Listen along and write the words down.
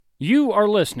You are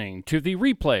listening to the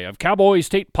replay of Cowboy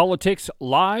State Politics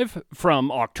live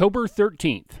from October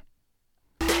 13th.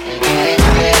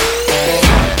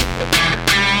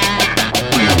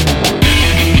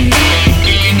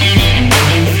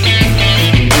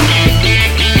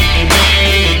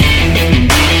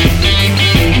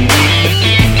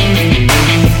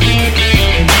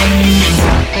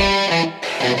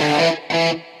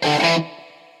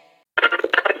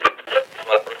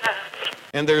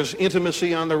 And there's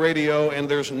intimacy on the radio, and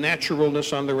there's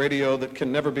naturalness on the radio that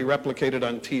can never be replicated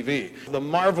on TV. The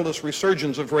marvelous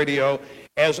resurgence of radio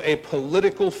as a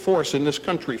political force in this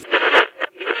country.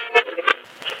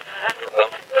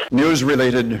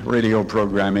 News-related radio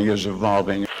programming is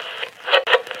evolving.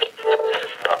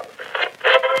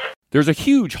 There's a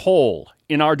huge hole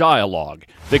in our dialogue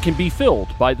that can be filled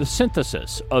by the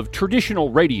synthesis of traditional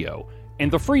radio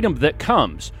and the freedom that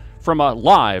comes from a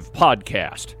live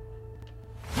podcast.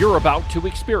 You're about to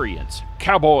experience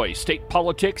Cowboy State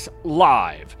Politics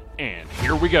live, and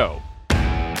here we go.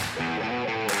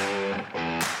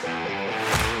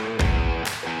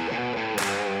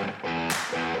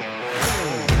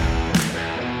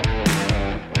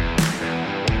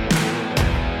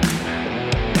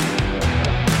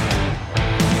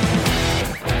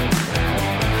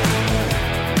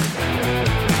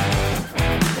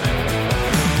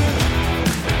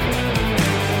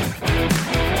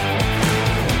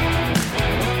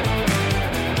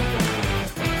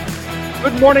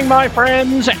 Good morning, my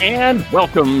friends, and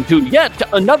welcome to yet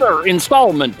another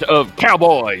installment of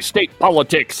Cowboy State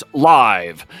Politics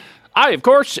Live. I, of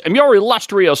course, am your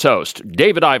illustrious host,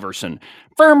 David Iverson,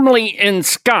 firmly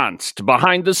ensconced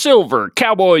behind the silver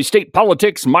Cowboy State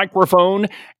Politics microphone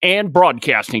and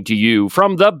broadcasting to you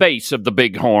from the base of the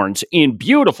Bighorns in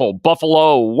beautiful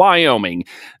Buffalo, Wyoming.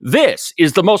 This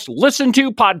is the most listened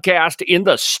to podcast in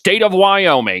the state of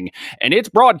Wyoming, and it's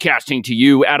broadcasting to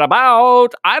you at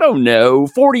about,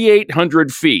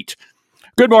 4,800 feet.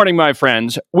 Good morning, my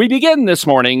friends. We begin this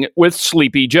morning with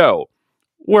Sleepy Joe.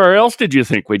 Where else did you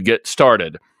think we'd get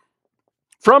started?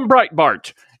 From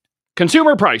Breitbart,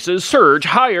 consumer prices surge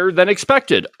higher than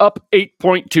expected, up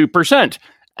 8.2%.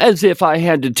 As if I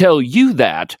had to tell you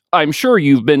that, I'm sure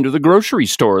you've been to the grocery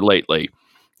store lately.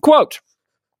 Quote,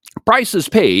 prices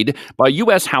paid by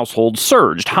U.S. households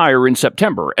surged higher in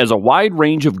September as a wide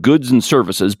range of goods and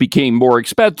services became more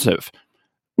expensive.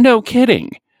 No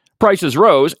kidding. Prices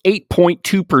rose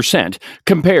 8.2%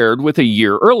 compared with a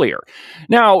year earlier.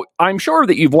 Now, I'm sure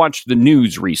that you've watched the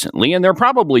news recently, and they're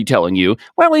probably telling you,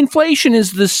 well, inflation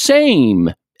is the same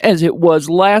as it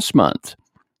was last month.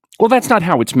 Well, that's not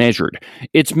how it's measured.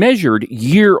 It's measured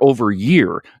year over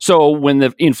year. So when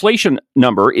the inflation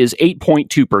number is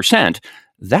 8.2%,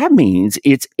 that means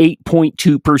it's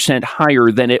 8.2%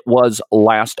 higher than it was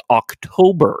last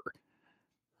October.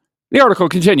 The article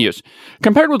continues.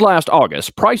 Compared with last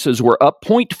August, prices were up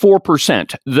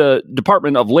 0.4%, the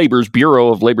Department of Labor's Bureau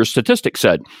of Labor Statistics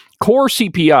said. Core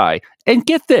CPI, and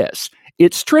get this,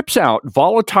 it strips out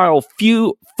volatile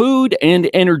food and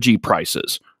energy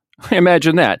prices.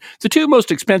 Imagine that. The two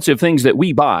most expensive things that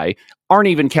we buy aren't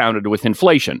even counted with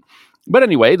inflation. But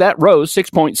anyway, that rose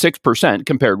 6.6%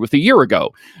 compared with a year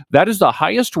ago. That is the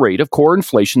highest rate of core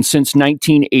inflation since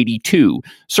 1982,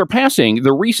 surpassing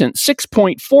the recent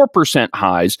 6.4%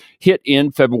 highs hit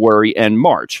in February and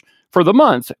March. For the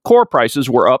month, core prices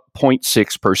were up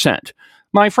 0.6%.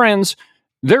 My friends,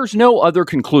 there's no other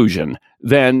conclusion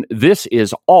than this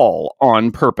is all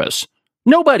on purpose.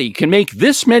 Nobody can make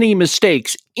this many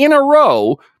mistakes in a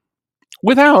row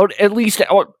without at least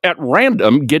at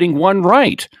random getting one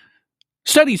right.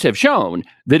 Studies have shown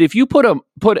that if you put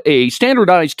a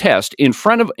standardized test in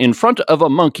front of a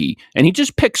monkey and he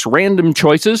just picks random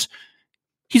choices,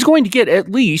 he's going to get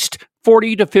at least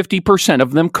 40 to 50%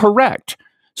 of them correct.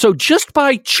 So just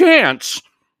by chance,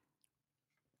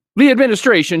 the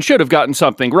administration should have gotten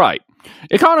something right.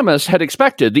 Economists had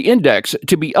expected the index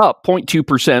to be up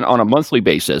 0.2% on a monthly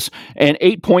basis and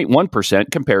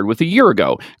 8.1% compared with a year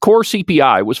ago. Core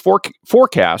CPI was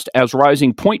forecast as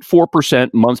rising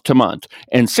 0.4% month to month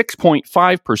and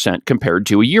 6.5% compared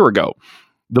to a year ago.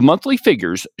 The monthly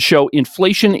figures show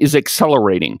inflation is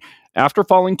accelerating after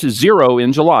falling to zero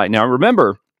in July. Now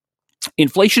remember,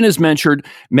 inflation is measured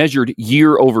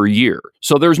year over year.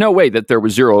 So there's no way that there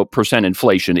was 0%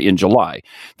 inflation in July.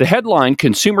 The headline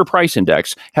Consumer Price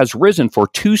Index has risen for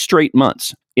 2 straight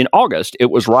months. In August, it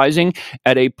was rising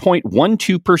at a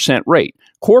 0.12% rate.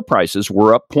 Core prices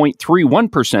were up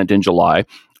 0.31% in July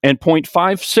and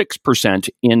 0.56%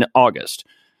 in August.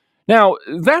 Now,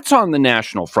 that's on the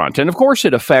national front. And of course,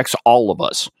 it affects all of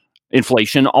us.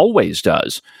 Inflation always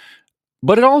does.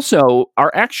 But it also,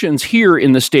 our actions here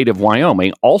in the state of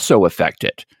Wyoming also affect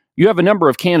it. You have a number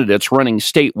of candidates running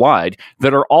statewide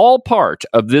that are all part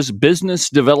of this business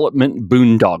development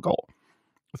boondoggle.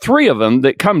 3 of them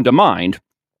that come to mind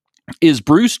is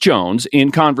Bruce Jones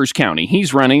in Converse County.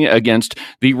 He's running against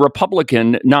the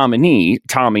Republican nominee,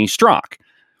 Tommy Strzok.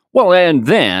 Well, and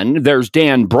then there's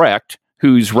Dan Brecht,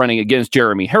 who's running against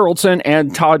Jeremy Haraldson,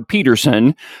 and Todd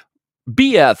Peterson,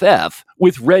 BFF,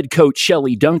 with Redcoat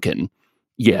Shelley Duncan.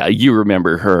 Yeah, you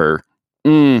remember her.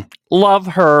 Love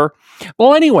her.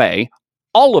 Well, anyway,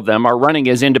 all of them are running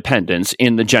as independents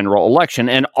in the general election,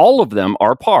 and all of them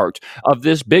are part of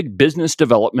this big business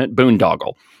development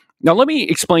boondoggle. Now, let me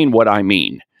explain what I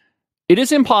mean. It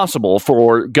is impossible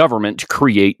for government to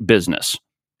create business.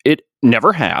 It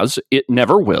never has, it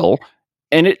never will,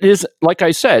 and it is, like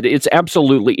I said, it's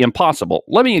absolutely impossible.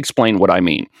 Let me explain what I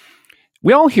mean.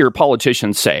 We all hear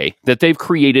politicians say that they've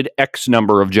created X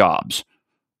number of jobs.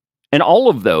 And all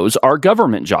of those are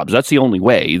government jobs. That's the only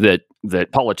way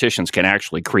that politicians can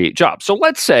actually create jobs. So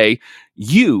let's say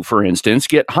you, for instance,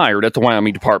 get hired at the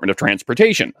Wyoming Department of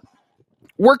Transportation.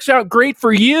 Works out great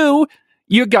for you.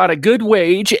 You got a good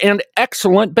wage and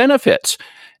excellent benefits.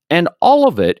 And all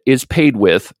of it is paid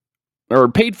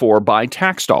for by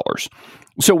tax dollars.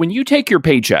 So when you take your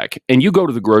paycheck and you go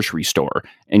to the grocery store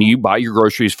and you buy your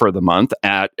groceries for the month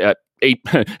at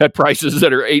prices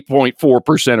that are 8.4% or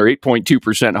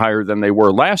 8.2% higher than they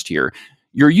were last year,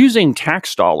 you're using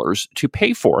tax dollars to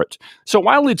pay for it. So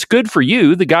while it's good for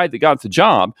you, the guy that got the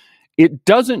job, it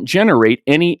doesn't generate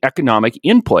any economic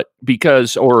input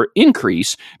or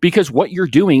increase because what you're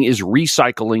doing is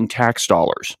recycling tax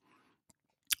dollars.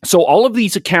 So all of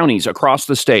these counties across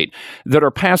the state that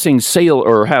are passing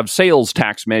have sales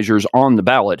tax measures on the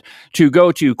ballot to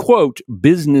go to, quote,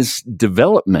 business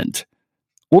development,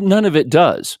 well, none of it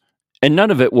does. And none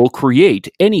of it will create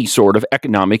any sort of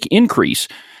economic increase.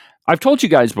 I've told you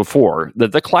guys before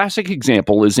that the classic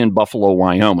example is in Buffalo,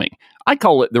 Wyoming. I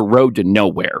call it the road to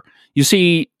nowhere. You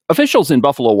see, officials in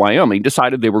Buffalo, Wyoming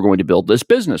decided they were going to build this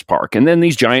business park, and then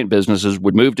these giant businesses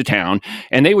would move to town,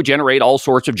 and they would generate all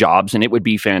sorts of jobs, and it would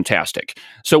be fantastic.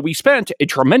 So we spent a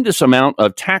tremendous amount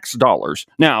of tax dollars.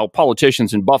 Now,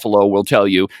 politicians in Buffalo will tell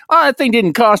you, that thing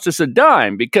didn't cost us a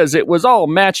dime because it was all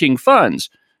matching funds.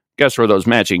 Guess where those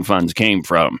matching funds came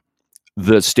from?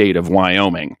 The state of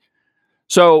Wyoming.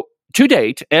 So, to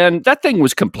date, and that thing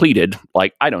was completed,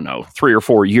 3 or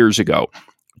 4 years ago.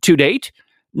 To date,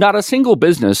 not a single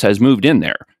business has moved in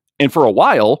there. And for a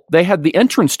while, they had the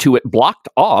entrance to it blocked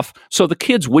off so the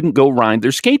kids wouldn't go ride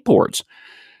their skateboards.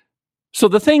 So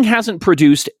the thing hasn't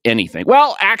produced anything.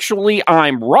 Well, actually,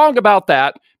 I'm wrong about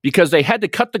that because they had to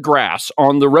cut the grass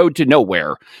on the road to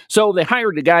nowhere. So they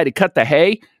hired a guy to cut the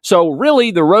hay. So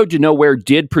really, the road to nowhere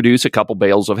did produce a couple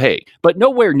bales of hay, but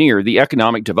nowhere near the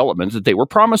economic development that they were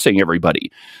promising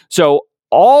everybody. So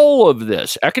all of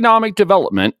this economic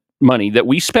development money that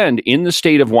we spend in the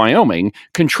state of Wyoming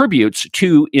contributes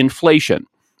to inflation.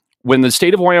 When the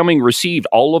state of Wyoming received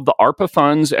all of the ARPA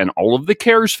funds and all of the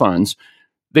CARES funds,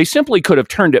 they simply could have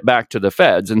turned it back to the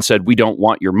feds and said, we don't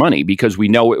want your money because we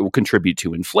know it will contribute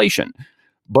to inflation.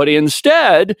 But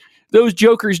instead, those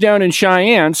jokers down in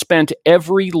Cheyenne spent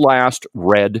every last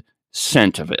red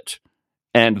cent of it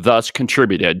and thus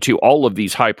contributed to all of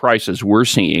these high prices we're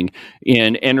seeing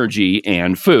in energy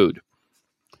and food.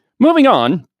 Moving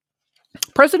on,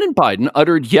 President Biden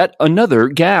uttered yet another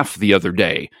gaffe the other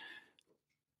day.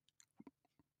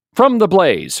 From The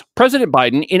Blaze, President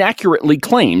Biden inaccurately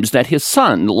claims that his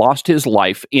son lost his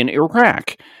life in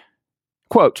Iraq.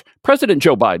 Quote, President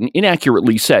Joe Biden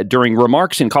inaccurately said during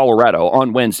remarks in Colorado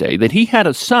on Wednesday that he had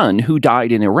a son who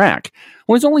died in Iraq.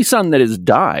 Well, his only son that has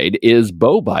died is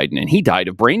Beau Biden, and he died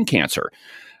of brain cancer.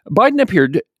 Biden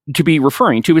appeared to be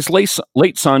referring to his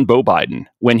late son, Beau Biden,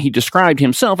 when he described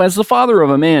himself as the father of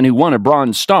a man who won a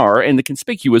Bronze Star and the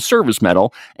Conspicuous Service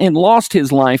Medal and lost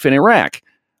his life in Iraq.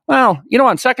 Well,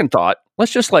 on second thought,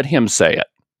 let's just let him say it.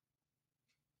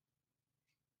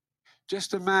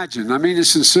 Just imagine, I mean it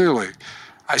sincerely.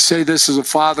 I say this as a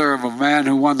father of a man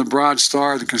who won the Bronze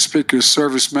Star, the Conspicuous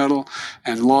Service Medal,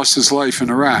 and lost his life in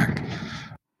Iraq.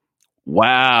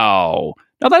 Wow.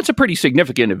 Now, that's a pretty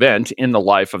significant event in the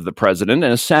life of the president,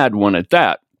 and a sad one at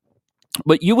that.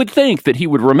 But you would think that he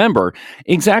would remember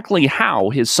exactly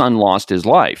how his son lost his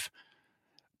life.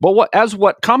 But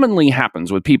what commonly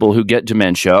happens with people who get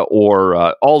dementia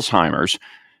or Alzheimer's,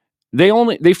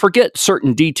 they forget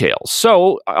certain details.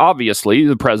 So, obviously,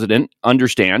 the president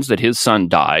understands that his son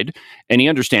died, and he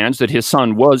understands that his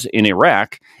son was in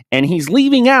Iraq, and he's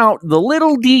leaving out the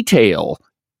little detail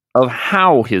of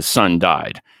how his son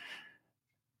died.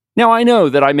 Now, I know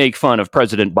that I make fun of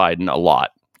President Biden a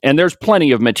lot, and there's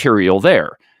plenty of material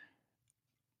there.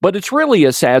 But it's really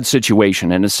a sad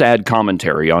situation and a sad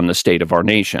commentary on the state of our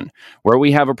nation, where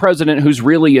we have a president who's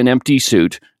really an empty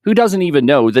suit, who doesn't even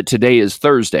know that today is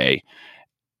Thursday,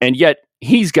 and yet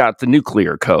he's got the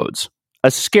nuclear codes.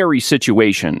 A scary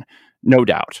situation, no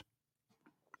doubt.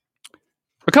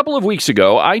 A couple of weeks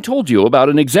ago, I told you about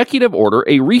an executive order,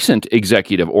 a recent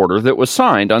executive order that was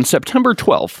signed on September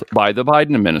 12th by the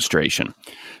Biden administration.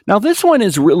 Now, this one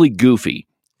is really goofy,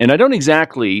 and I don't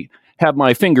exactly have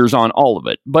my fingers on all of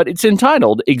it, but it's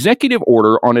entitled Executive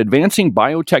Order on Advancing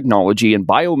Biotechnology and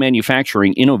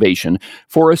Biomanufacturing Innovation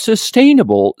for a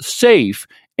Sustainable, Safe,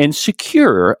 and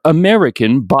Secure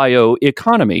American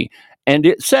Bioeconomy. And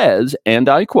it says, and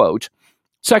I quote,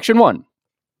 Section 1.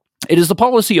 It is the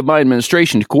policy of my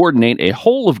administration to coordinate a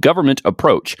whole-of-government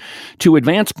approach to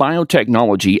advance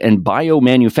biotechnology and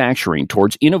biomanufacturing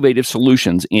towards innovative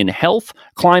solutions in health,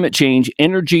 climate change,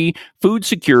 energy, food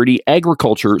security,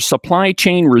 agriculture, supply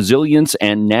chain resilience,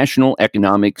 and national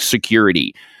economic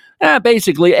security.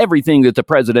 Basically everything that the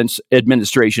president's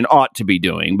administration ought to be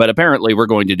doing, but apparently we're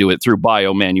going to do it through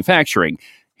biomanufacturing.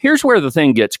 Here's where the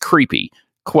thing gets creepy.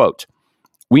 Quote,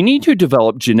 we need to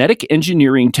develop genetic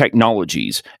engineering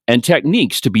technologies and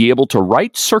techniques to be able to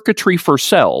write circuitry for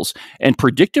cells and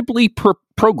predictably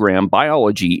program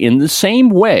biology in the same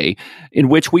way in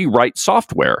which we write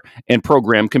software and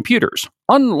program computers.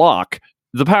 Unlock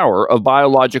the power of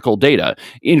biological data,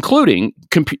 including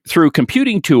through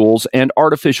computing tools and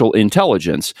artificial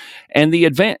intelligence, and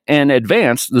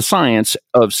advance the science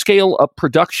of scale-up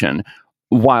production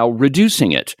while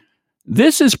reducing it.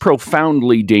 This is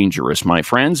profoundly dangerous, my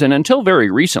friends, and until very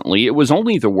recently, it was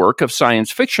only the work of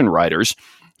science fiction writers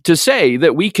to say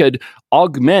that we could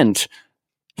augment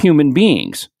human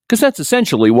beings, because that's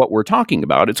essentially what we're talking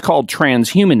about. It's called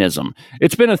transhumanism.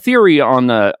 It's been a theory on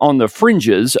the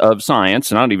fringes of science,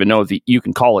 and I don't even know if you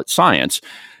can call it science,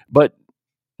 but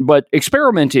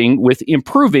experimenting with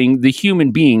improving the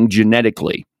human being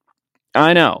genetically.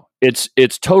 I know,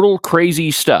 it's total crazy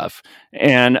stuff,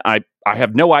 and I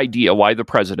have no idea why the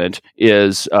president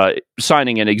is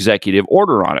signing an executive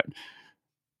order on it.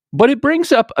 But it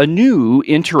brings up a new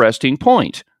interesting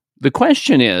point. The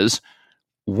question is,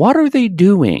 what are they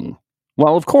doing?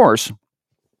 Well, of course,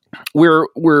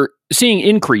 we're seeing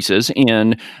increases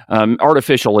in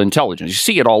artificial intelligence. You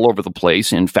see it all over the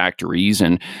place in factories,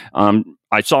 and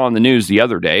I saw on the news the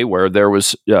other day where there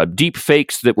was deep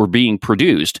fakes that were being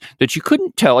produced that you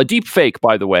couldn't tell. A deep fake,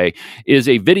 by the way, is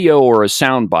a video or a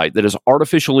soundbite that is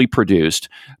artificially produced,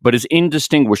 but is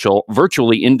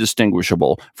virtually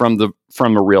indistinguishable from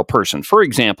a real person. For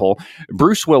example,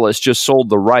 Bruce Willis just sold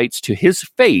the rights to his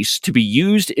face to be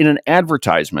used in an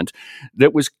advertisement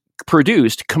that was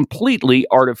produced completely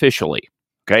artificially.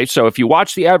 Okay, so if you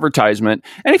watch the advertisement,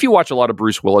 and if you watch a lot of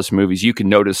Bruce Willis movies, you can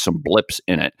notice some blips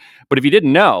in it. But if you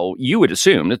didn't know, you would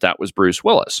assume that was Bruce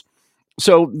Willis.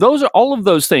 So all of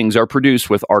those things are produced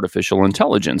with artificial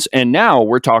intelligence. And now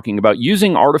we're talking about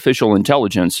using artificial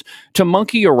intelligence to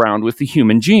monkey around with the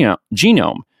human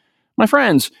genome. My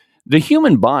friends, the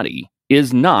human body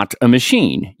is not a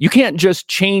machine. You can't just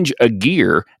change a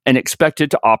gear and expect it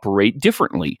to operate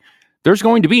differently. There's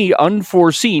going to be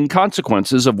unforeseen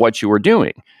consequences of what you are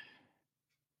doing.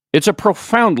 It's a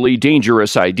profoundly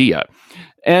dangerous idea.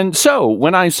 And so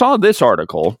when I saw this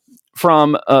article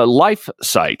from a Life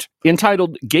site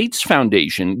entitled Gates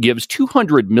Foundation gives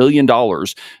 $200 million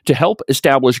to help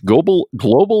establish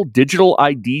global digital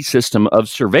ID system of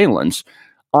surveillance,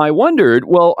 I wonder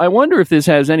if this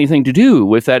has anything to do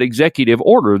with that executive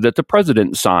order that the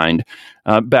president signed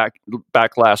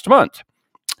back last month.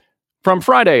 From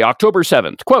Friday, October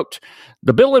 7th, quote,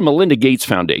 the Bill and Melinda Gates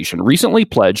Foundation recently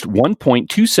pledged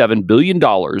 $1.27 billion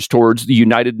towards the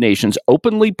United Nations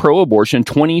openly pro-abortion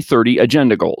 2030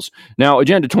 agenda goals. Now,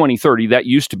 Agenda 2030, that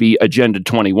used to be Agenda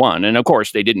 21, and of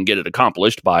course they didn't get it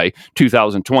accomplished by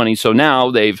 2020, so now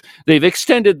they've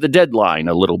extended the deadline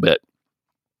a little bit.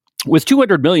 With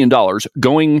 $200 million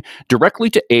going directly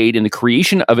to aid in the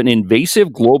creation of an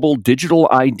invasive global digital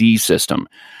ID system.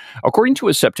 According to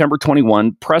a September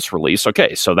 21 press release,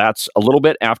 okay, so that's a little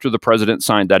bit after the president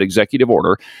signed that executive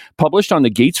order, published on the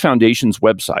Gates Foundation's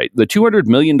website, the $200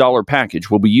 million package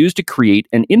will be used to create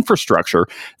an infrastructure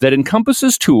that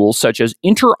encompasses tools such as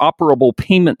interoperable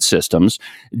payment systems,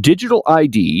 digital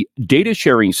ID, data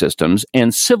sharing systems,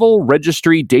 and civil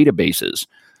registry databases.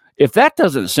 If that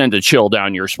doesn't send a chill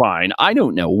down your spine, I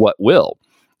don't know what will.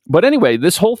 But anyway,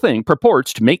 this whole thing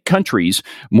purports to make countries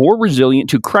more resilient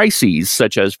to crises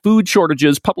such as food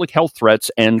shortages, public health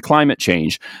threats, and climate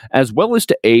change, as well as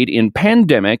to aid in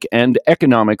pandemic and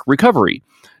economic recovery.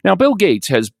 Now, Bill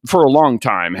Gates for a long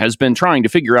time, has been trying to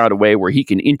figure out a way where he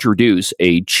can introduce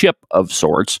a chip of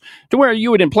sorts to where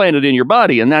you would implant it in your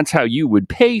body, and that's how you would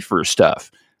pay for stuff.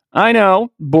 I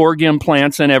know, Borg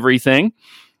implants and everything.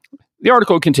 The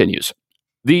article continues.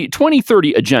 The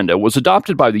 2030 Agenda was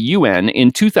adopted by the UN in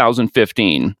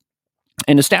 2015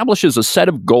 and establishes a set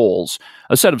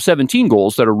of 17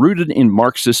 goals that are rooted in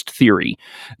Marxist theory.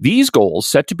 These goals,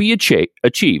 set to be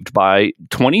achieved by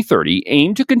 2030,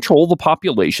 aim to control the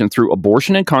population through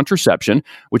abortion and contraception,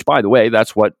 which, by the way,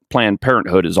 that's what Planned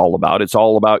Parenthood is all about. It's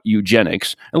all about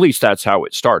eugenics. At least that's how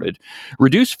it started.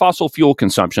 Reduce fossil fuel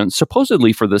consumption,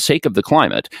 supposedly for the sake of the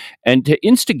climate, and to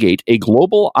instigate a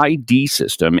global ID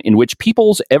system in which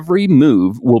people's every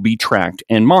move will be tracked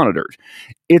and monitored.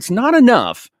 It's not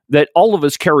enough that all of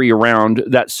us carry around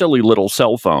that silly little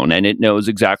cell phone and it knows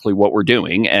exactly what we're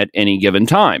doing at any given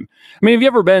time. I mean, have you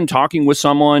ever been talking with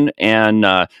someone and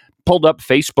pulled up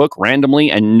Facebook randomly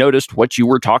and noticed what you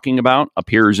were talking about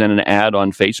appears in an ad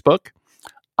on Facebook?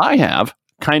 I have.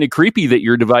 Kind of creepy that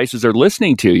your devices are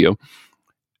listening to you.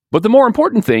 But the more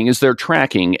important thing is they're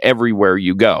tracking everywhere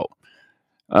you go.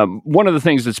 One of the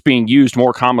things that's being used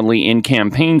more commonly in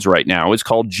campaigns right now is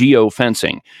called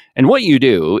geofencing. And what you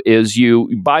do is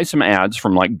you buy some ads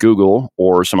from like Google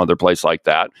or some other place like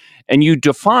that, and you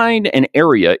define an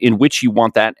area in which you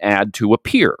want that ad to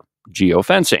appear,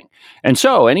 geofencing. And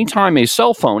so anytime a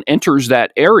cell phone enters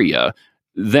that area,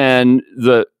 then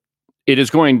it is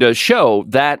going to show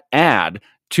that ad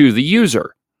to the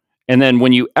user. And then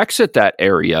when you exit that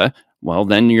area, well,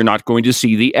 then you're not going to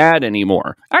see the ad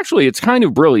anymore. Actually, it's kind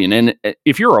of brilliant. And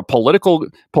if you're a political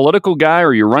guy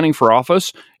or you're running for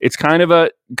office, it's kind of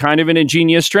an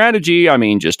ingenious strategy. I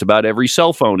mean, just about every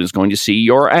cell phone is going to see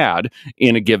your ad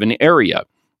in a given area.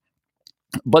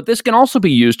 But this can also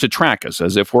be used to track us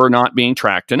as if we're not being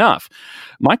tracked enough.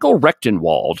 Michael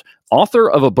Rechtenwald, author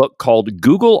of a book called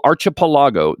Google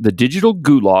Archipelago, The Digital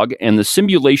Gulag and the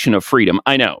Simulation of Freedom.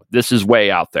 I know, this is way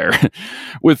out there.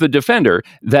 With the defender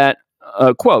that,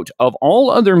 quote, of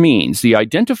all other means, the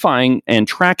identifying and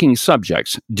tracking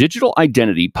subjects, digital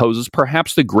identity poses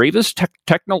perhaps the gravest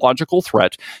technological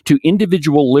threat to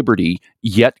individual liberty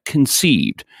yet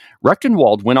conceived.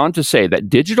 Rechtenwald went on to say that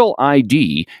digital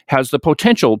ID has the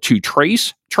potential to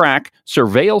trace, track,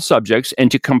 surveil subjects, and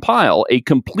to compile a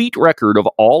complete record of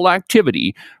all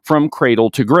activity from cradle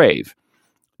to grave.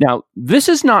 Now, this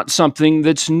is not something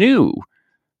that's new.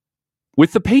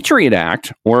 With the Patriot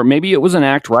Act, or maybe it was an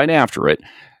act right after it,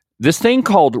 this thing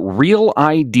called Real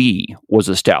ID was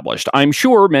established. I'm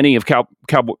sure many of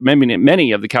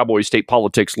the Cowboy State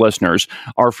Politics listeners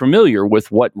are familiar with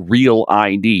what Real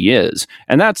ID is.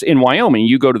 And that's in Wyoming.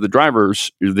 You go to the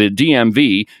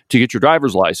DMV to get your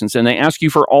driver's license, and they ask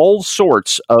you for all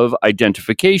sorts of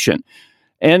identification.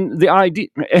 And the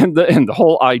ID and the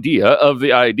whole idea of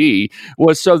the ID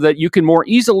was so that you can more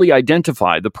easily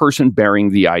identify the person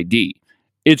bearing the ID.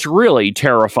 It's really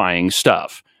terrifying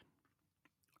stuff.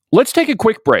 Let's take a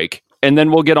quick break, and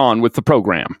then we'll get on with the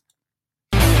program.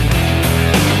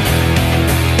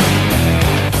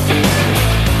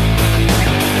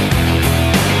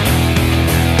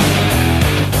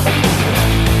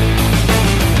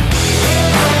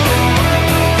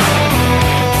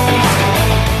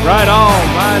 Right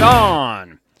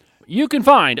on. You can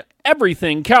find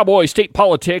everything Cowboy State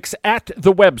Politics at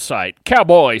the website,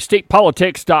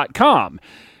 cowboystatepolitics.com.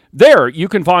 There, you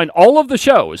can find all of the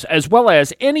shows, as well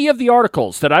as any of the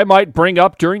articles that I might bring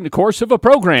up during the course of a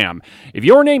program. If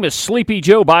your name is Sleepy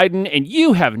Joe Biden and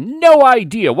you have no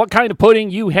idea what kind of pudding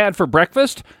you had for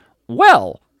breakfast,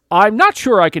 well, I'm not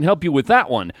sure I can help you with that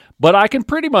one, but I can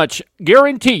pretty much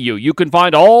guarantee you can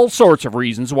find all sorts of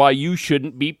reasons why you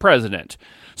shouldn't be president.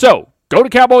 So, go to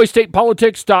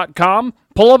cowboystatepolitics.com,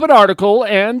 pull up an article,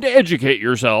 and educate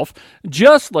yourself,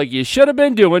 just like you should have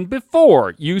been doing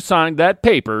before you signed that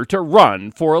paper to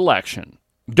run for election.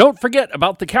 Don't forget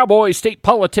about the Cowboy State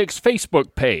Politics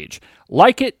Facebook page.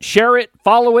 Like it, share it,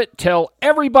 follow it, tell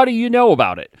everybody you know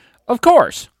about it. Of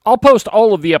course, I'll post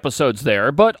all of the episodes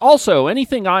there, but also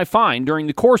anything I find during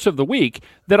the course of the week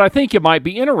that I think you might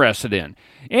be interested in.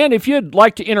 And if you'd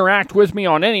like to interact with me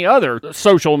on any other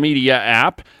social media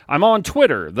app, I'm on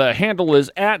Twitter. The handle is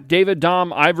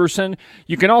 @DavidDomIverson.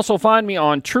 You can also find me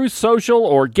on Truth Social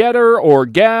or Getter or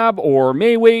Gab or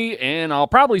MeWe, and I'll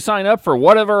probably sign up for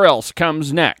whatever else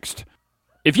comes next.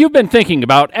 If you've been thinking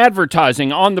about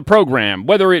advertising on the program,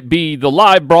 whether it be the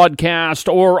live broadcast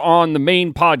or on the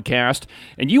main podcast,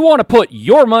 and you want to put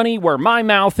your money where my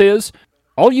mouth is,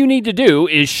 all you need to do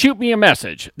is shoot me a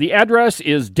message. The address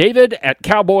is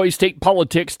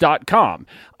david@cowboystatepolitics.com.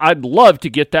 I'd love to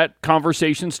get that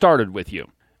conversation started with you.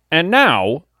 And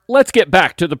now, let's get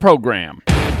back to the program.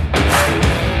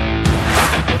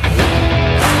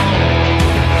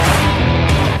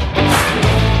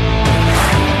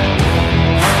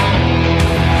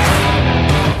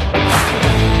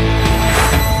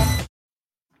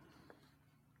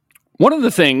 One of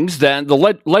the things that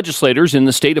the legislators in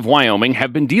the state of Wyoming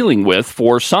have been dealing with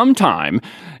for some time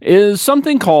is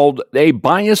something called a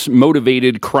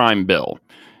bias-motivated crime bill.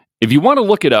 If you want to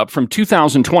look it up, from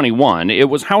 2021, it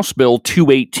was House Bill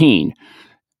 218.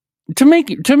 To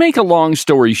make a long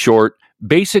story short,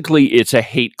 basically it's a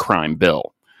hate crime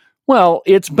bill. Well,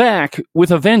 it's back with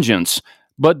a vengeance,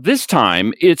 but this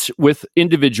time it's with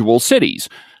individual cities.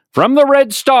 From the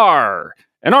Red Star,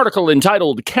 an article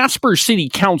entitled Casper City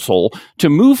Council to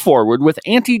Move Forward with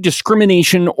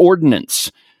Anti-Discrimination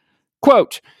Ordinance.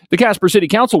 Quote, the Casper City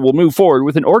Council will move forward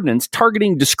with an ordinance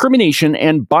targeting discrimination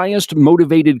and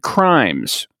biased-motivated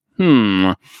crimes.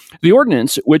 The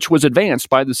ordinance, which was advanced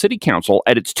by the City Council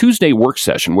at its Tuesday work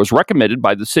session, was recommended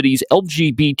by the city's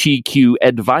LGBTQ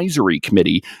Advisory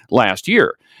Committee last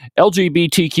year.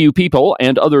 LGBTQ people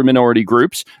and other minority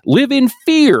groups live in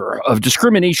fear of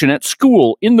discrimination at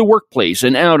school, in the workplace,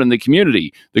 and out in the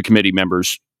community, the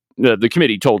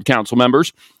committee told council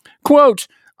members. Quote,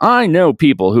 I know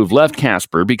people who've left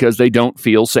Casper because they don't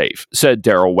feel safe, said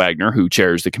Darrell Wagner, who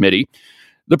chairs the committee.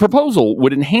 The proposal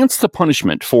would enhance the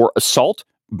punishment for assault,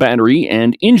 battery,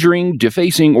 and injuring,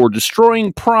 defacing, or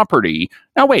destroying property.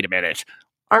 Now, wait a minute.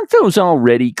 Aren't those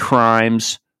already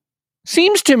crimes?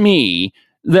 Seems to me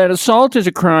that assault is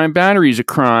a crime, battery is a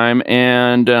crime,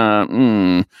 and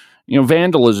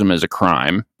vandalism is a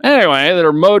crime. Anyway, that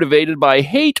are motivated by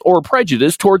hate or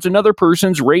prejudice towards another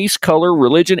person's race, color,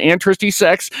 religion, ancestry,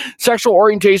 sex, sexual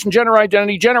orientation, gender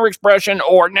identity, gender expression,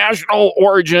 or national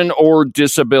origin or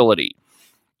disability.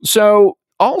 So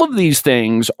all of these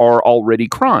things are already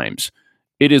crimes.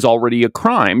 It is already a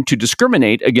crime to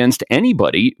discriminate against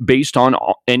anybody based on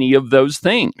any of those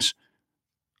things.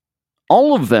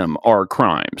 All of them are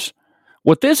crimes.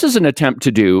 What this is an attempt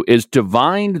to do is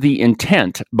divine the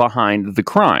intent behind the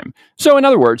crime. So in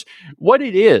other words, what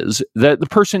it is that the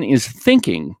person is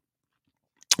thinking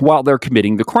while they're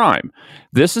committing the crime.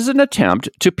 This is an attempt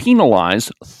to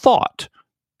penalize thought.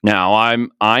 Now,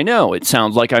 I know it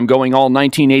sounds like I'm going all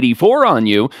 1984 on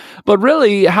you, but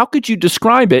really, how could you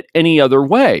describe it any other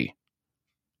way?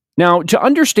 Now, to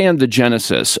understand the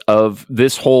genesis of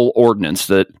this whole ordinance,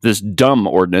 this dumb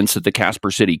ordinance that the Casper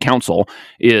City Council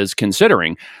is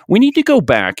considering, we need to go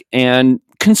back and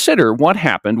consider what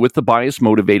happened with the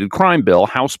bias-motivated crime bill,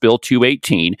 House Bill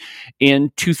 218,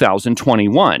 in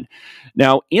 2021.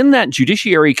 Now, in that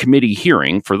Judiciary Committee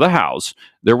hearing for the House,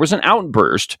 there was an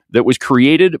outburst that was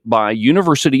created by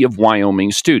University of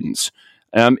Wyoming students.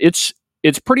 It's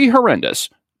pretty horrendous.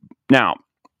 Now,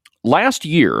 last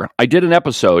year, I did an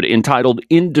episode entitled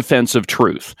In Defense of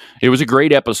Truth. It was a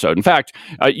great episode. In fact,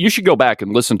 you should go back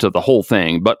and listen to the whole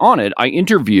thing. But on it, I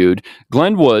interviewed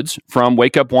Glenn Woods from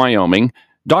Wake Up Wyoming,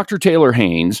 Dr. Taylor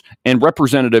Haynes, and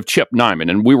Representative Chip Nyman,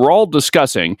 and we were all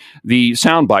discussing the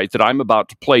soundbite that I'm about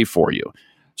to play for you.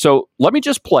 So let me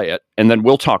just play it, and then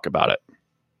we'll talk about it.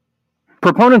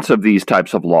 Proponents of these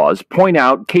types of laws point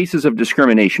out cases of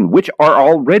discrimination which are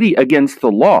already against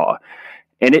the law,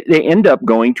 and they end up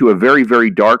going to a very, very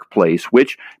dark place,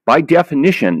 which, by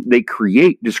definition, they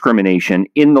create discrimination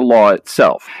in the law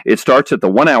itself. It starts at the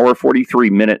 1 hour,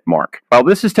 43-minute mark. While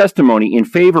this is testimony in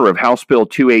favor of House Bill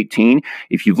 218,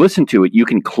 if you listen to it, you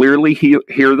can clearly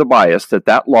hear the bias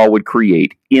that law would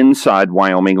create inside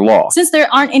Wyoming law. Since there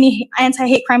aren't any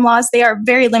anti-hate crime laws, they are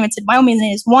very limited. Wyoming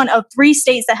is one of 3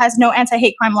 states that has no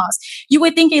anti-hate crime laws. You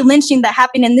would think a lynching that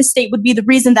happened in this state would be the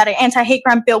reason that an anti-hate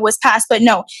crime bill was passed, but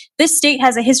no. This state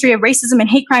has a history of racism and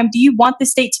hate crime. Do you want the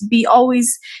state to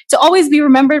always be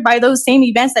remembered by those same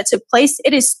events that took place?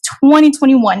 It is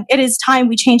 2021. It is time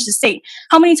we change the state.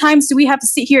 How many times do we have to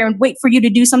sit here and wait for you to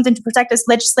do something to protect us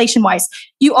legislation-wise?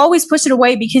 You always push it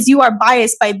away because you are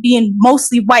biased by being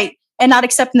mostly white and not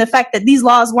accepting the fact that these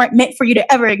laws weren't meant for you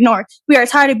to ever ignore. We are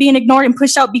tired of being ignored and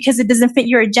pushed out because it doesn't fit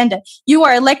your agenda. You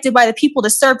are elected by the people to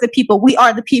serve the people. We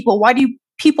are the people. Why do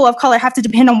people of color have to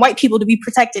depend on white people to be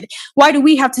protected? Why do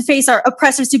we have to face our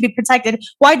oppressors to be protected?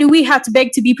 Why do we have to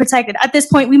beg to be protected? At this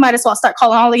point, we might as well start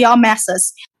calling all of y'all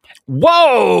massas.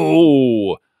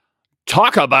 Whoa!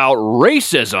 Talk about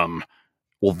racism.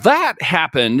 Well, that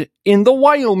happened in the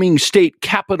Wyoming State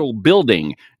Capitol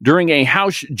building during a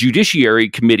House Judiciary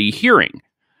Committee hearing.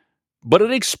 But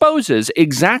it exposes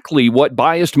exactly what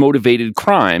biased motivated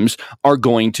crimes are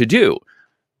going to do.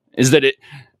 Is that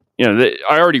I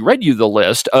already read you the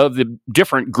list of the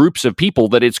different groups of people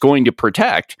that it's going to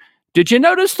protect. Did you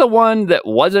notice the one that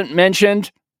wasn't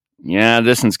mentioned? Yeah,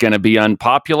 this one's going to be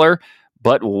unpopular,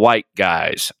 but white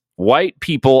guys. White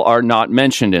people are not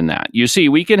mentioned in that. You see,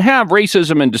 we can have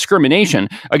racism and discrimination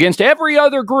against every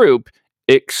other group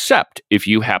except if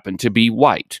you happen to be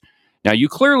white. Now, you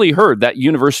clearly heard that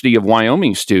University of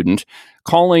Wyoming student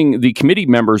calling the committee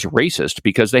members racist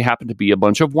because they happen to be a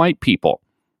bunch of white people.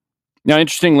 Now,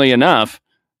 interestingly enough,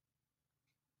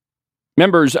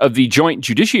 members of the Joint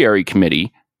Judiciary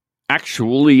Committee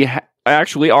actually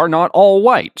are not all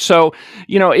white. So,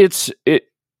 it's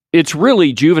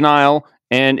really juvenile.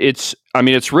 And it's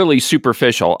really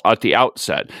superficial at the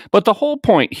outset. But the whole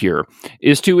point here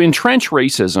is to entrench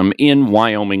racism in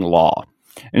Wyoming law.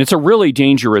 And it's a really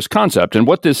dangerous concept. And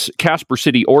what this Casper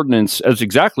City Ordinance is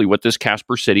exactly what this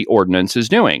Casper City Ordinance is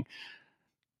doing.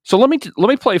 So let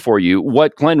me play for you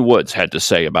what Glenn Woods had to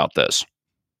say about this.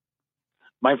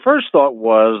 My first thought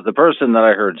was the person that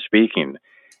I heard speaking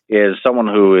is someone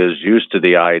who is used to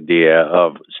the idea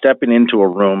of stepping into a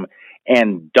room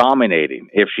and dominating.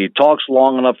 If she talks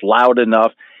long enough, loud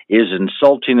enough, is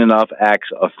insulting enough, acts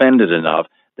offended enough,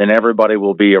 then everybody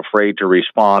will be afraid to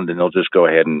respond and they'll just go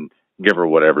ahead and give her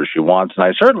whatever she wants. And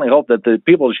I certainly hope that the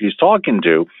people she's talking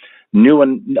to knew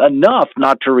enough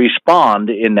not to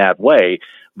respond in that way,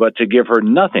 but to give her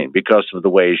nothing because of the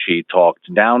way she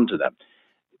talked down to them.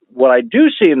 What I do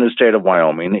see in the state of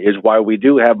Wyoming is why we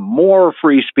do have more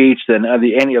free speech than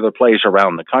any other place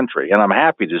around the country, and I'm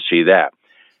happy to see that.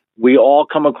 We all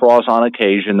come across on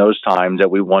occasion those times that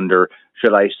we wonder,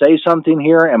 should I say something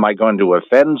here? Am I going to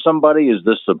offend somebody? Is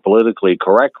this the politically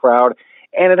correct crowd?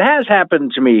 And it has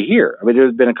happened to me here. I mean,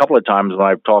 there's been a couple of times when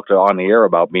I've talked on the air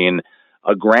about being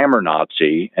a grammar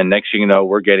Nazi, and next thing you know,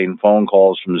 we're getting phone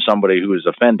calls from somebody who is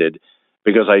offended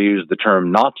because I used the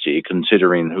term Nazi,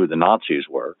 considering who the Nazis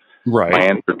were. Right. My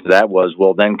answer to that was,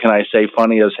 well, then can I say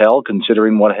funny as hell,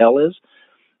 considering what hell is?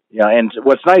 Yeah, and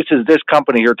what's nice is this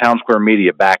company here, Town Square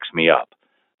Media, backs me up.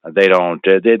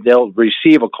 They'll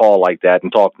receive a call like that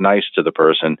and talk nice to the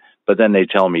person, but then they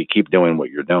tell me, keep doing what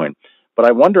you're doing. But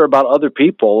I wonder about other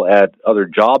people at other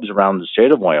jobs around the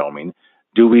state of Wyoming.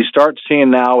 Do we start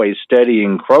seeing now a steady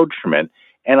encroachment?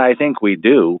 And I think we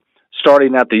do,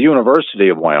 starting at the University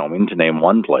of Wyoming, to name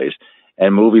one place,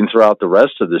 and moving throughout the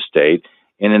rest of the state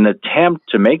in an attempt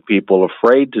to make people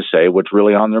afraid to say what's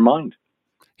really on their mind.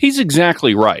 He's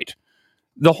exactly right.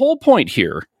 The whole point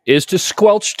here is to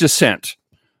squelch dissent,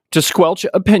 to squelch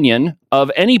opinion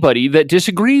of anybody that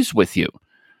disagrees with you.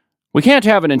 We can't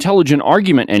have an intelligent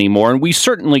argument anymore, and we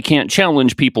certainly can't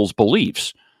challenge people's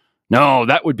beliefs. No,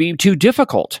 that would be too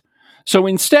difficult. So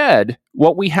instead,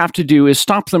 what we have to do is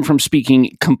stop them from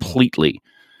speaking completely.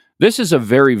 This is a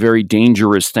very, very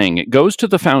dangerous thing. It goes to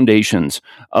the foundations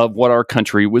of what our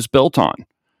country was built on.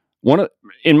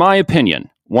 In my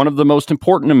opinion, one of the most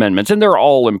important amendments, and they're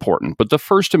all important, but the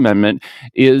First Amendment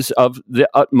is of the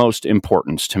utmost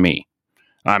importance to me.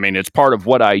 I mean, it's part of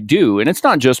what I do, and it's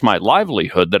not just my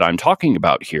livelihood that I'm talking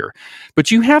about here,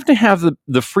 but you have to have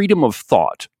the freedom of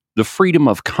thought, the freedom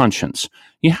of conscience.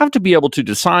 You have to be able to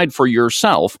decide for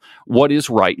yourself what is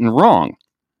right and wrong.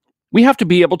 We have to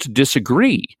be able to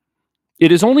disagree.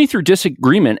 It is only through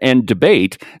disagreement and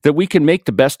debate that we can make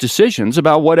the best decisions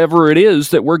about whatever it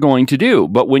is that we're going to do.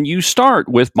 But when you start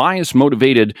with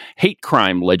bias-motivated hate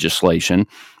crime legislation,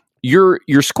 you're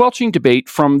squelching debate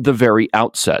from the very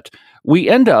outset. We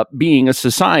end up being a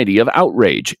society of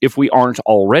outrage if we aren't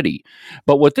already.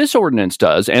 But what this ordinance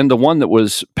does, and the one that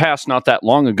was passed not that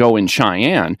long ago in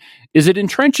Cheyenne, is it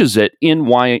entrenches it in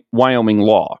Wyoming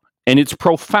law, and it's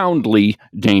profoundly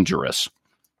dangerous.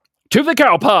 To the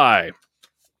cow pie!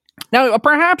 Now,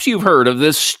 perhaps you've heard of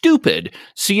this stupid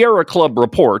Sierra Club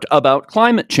report about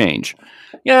climate change.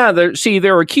 Yeah,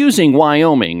 they're accusing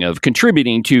Wyoming of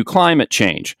contributing to climate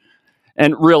change.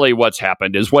 And really what's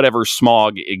happened is whatever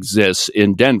smog exists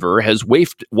in Denver has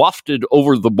wafted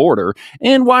over the border,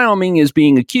 and Wyoming is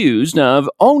being accused of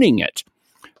owning it.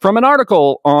 From an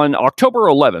article on October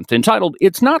 11th entitled,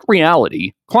 "It's Not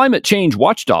Reality, Climate Change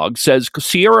Watchdog Says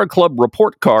Sierra Club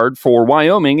Report Card for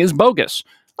Wyoming is Bogus."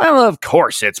 Well, of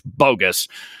course it's bogus.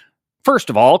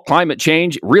 First of all, climate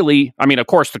change really, of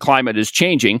course the climate is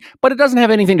changing, but it doesn't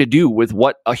have anything to do with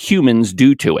what humans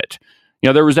do to it. You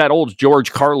know, there was that old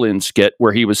George Carlin skit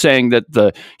where he was saying that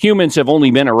the humans have only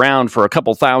been around for a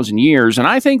couple thousand years, and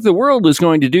I think the world is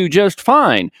going to do just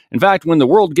fine. In fact, when the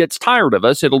world gets tired of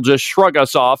us, it'll just shrug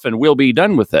us off and we'll be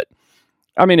done with it.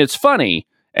 I mean, it's funny,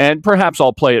 and perhaps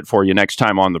I'll play it for you next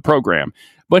time on the program.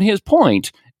 But his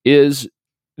point is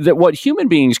that what human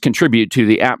beings contribute to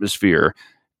the atmosphere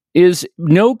is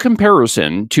no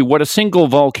comparison to what a single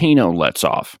volcano lets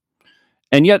off.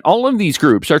 And yet all of these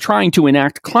groups are trying to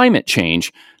enact climate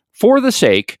change for the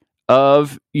sake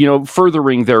of,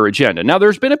 furthering their agenda. Now,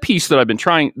 there's been a piece that I've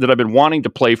been wanting to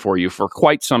play for you for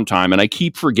quite some time, and I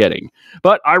keep forgetting.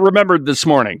 But I remembered this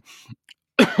morning.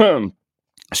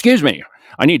 Excuse me.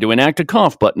 I need to enact a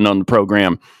cough button on the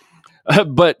program.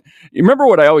 But remember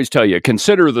what I always tell you,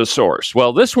 consider the source.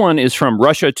 Well, this one is from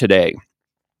Russia Today.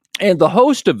 And the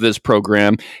host of this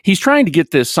program, he's trying to get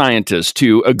this scientist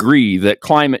to agree that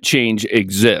climate change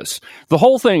exists. The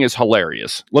whole thing is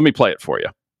hilarious. Let me play it for you.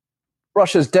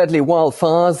 Russia's deadly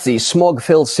wildfires, the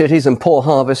smog-filled cities and poor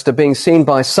harvest are being seen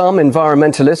by some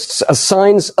environmentalists as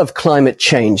signs of climate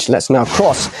change. Let's now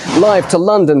cross live to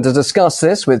London to discuss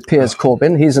this with Piers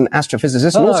Corbyn. He's an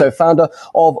astrophysicist and also founder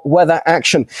of Weather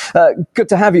Action. Good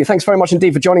to have you. Thanks very much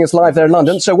indeed for joining us live there in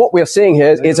London. So what we are seeing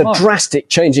here is a drastic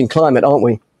change in climate, aren't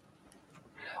we?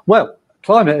 Well,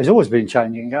 climate has always been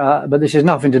changing, but this has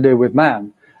nothing to do with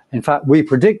man. In fact, we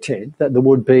predicted that there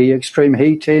would be extreme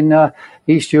heat in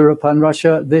East Europe and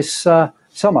Russia this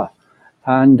summer.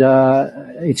 And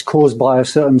it's caused by a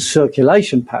certain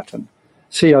circulation pattern.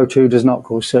 CO2 does not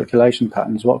cause circulation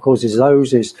patterns. What causes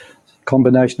those is a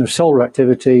combination of solar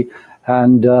activity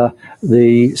and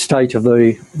the state of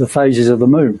the phases of the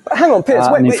moon. Hang on, Piers,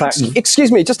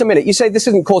 excuse me, just a minute. You say this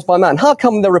isn't caused by man. How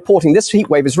come they're reporting this heat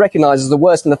wave is recognised as the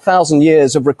worst in 1,000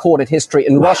 years of recorded history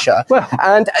in Russia?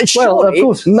 Surely of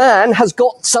course, man has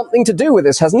got something to do with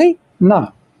this, hasn't he?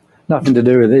 No, nothing to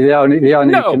do with it. The only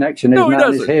connection is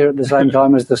man is here at the same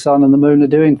time as the sun and the moon are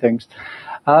doing things.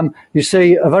 You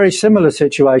see, a very similar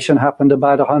situation happened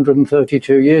about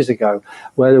 132 years ago,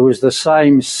 where there was the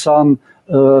same sun,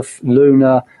 Earth,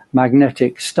 lunar,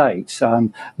 magnetic states.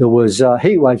 There was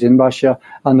heat waves in Russia,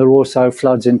 and there were also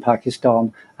floods in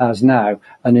Pakistan as now.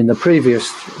 And in the previous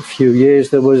few years,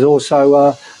 there was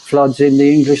also floods in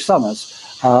the English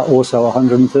summers, also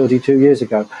 132 years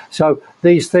ago. So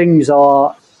these things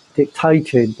are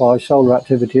dictated by solar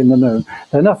activity in the moon.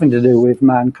 They're nothing to do with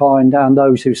mankind, and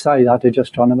those who say that are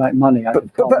just trying to make money out of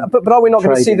it. But are we not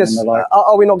going to see this?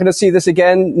 Are we not going to see this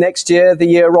again next year, the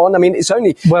year on? I mean, it's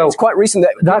quite recent.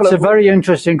 That's a very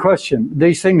interesting question.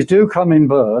 These things do come in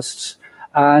bursts,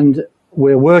 and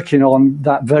we're working on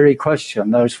that very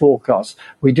question, those forecasts.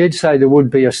 We did say there would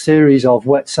be a series of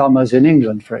wet summers in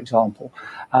England, for example,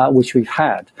 which we've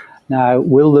had. Now,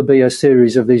 will there be a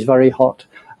series of these very hot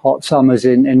summers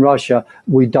in Russia?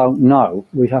 We don't know.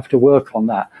 We have to work on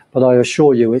that. But I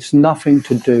assure you, it's nothing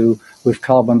to do with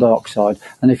carbon dioxide.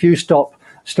 And if you stop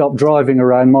driving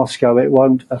around Moscow, it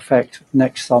won't affect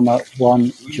next summer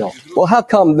one jot. Well, how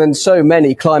come then so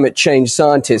many climate change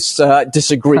scientists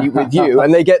disagree with you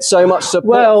and they get so much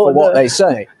support for what they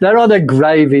say? They're on a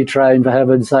gravy train, for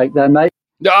heaven's sake, they're mate.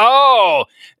 Oh,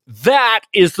 that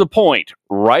is the point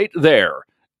right there.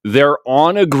 They're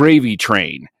on a gravy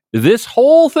train. This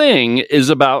whole thing is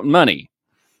about money.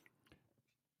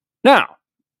 Now,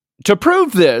 to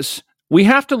prove this, we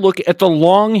have to look at the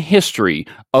long history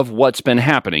of what's been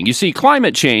happening. You see,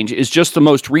 climate change is just the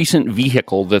most recent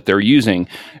vehicle that they're using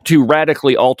to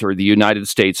radically alter the United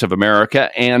States of America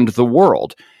and the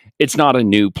world. It's not a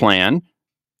new plan.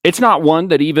 It's not one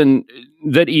that even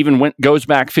goes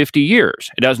back 50 years.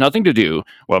 It has nothing to do,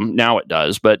 well, now it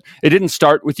does, but it didn't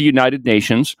start with the United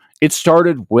Nations. It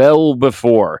started well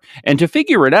before. And to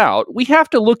figure it out, we have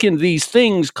to look in these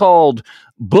things called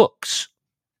books.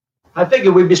 I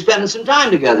figured we'd be spending some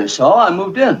time together, so I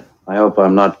moved in. I hope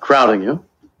I'm not crowding you.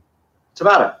 What's the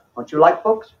matter? Don't you like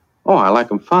books? Oh, I like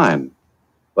them fine.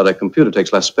 But a computer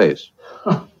takes less space.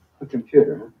 A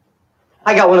computer, huh?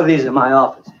 I got one of these in my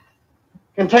office.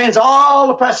 Contains all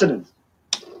the precedents.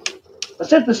 A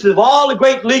synthesis of all the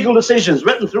great legal decisions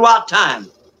written throughout time.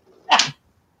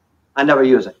 I never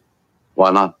use it. Why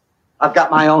not? I've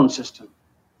got my own system.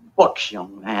 Books,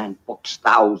 young man, books,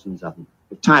 thousands of them.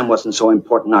 If time wasn't so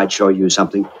important, I'd show you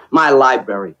something. My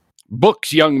library.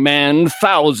 Books, young man,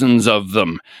 thousands of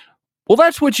them. Well,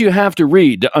 that's what you have to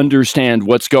read to understand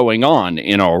what's going on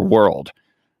in our world.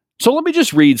 So let me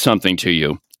just read something to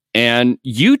you, and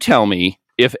you tell me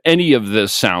if any of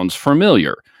this sounds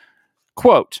familiar.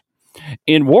 Quote,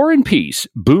 In War and Peace,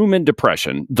 Boom and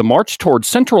Depression, the march toward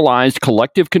centralized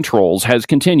collective controls has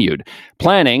continued.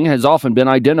 Planning has often been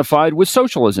identified with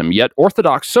socialism, yet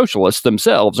orthodox socialists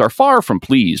themselves are far from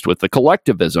pleased with the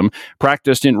collectivism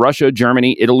practiced in Russia,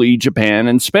 Germany, Italy, Japan,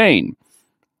 and Spain.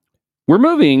 We're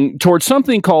moving towards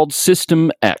something called System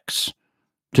X.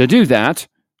 To do that,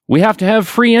 we have to have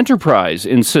free enterprise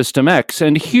in System X,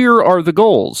 and here are the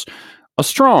goals. A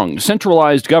strong,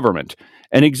 centralized government,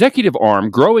 an executive arm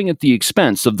growing at the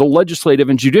expense of the legislative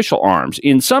and judicial arms.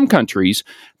 In some countries,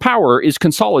 power is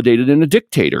consolidated in a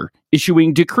dictator,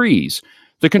 issuing decrees.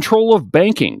 The control of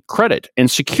banking, credit, and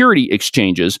security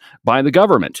exchanges by the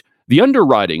government. The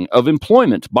underwriting of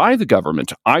employment by the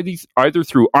government, either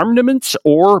through armaments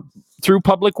or through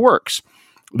public works.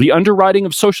 The underwriting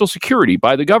of Social Security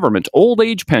by the government, old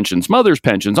age pensions, mother's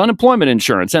pensions, unemployment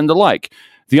insurance, and the like.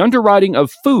 The underwriting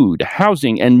of food,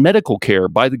 housing, and medical care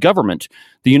by the government.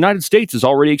 The United States is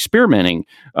already experimenting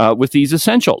with these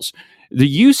essentials. The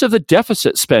use of the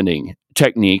deficit spending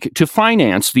technique to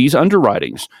finance these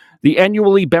underwritings. The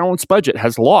annually balanced budget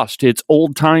has lost its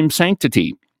old-time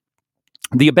sanctity.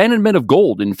 The abandonment of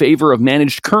gold in favor of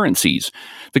managed currencies,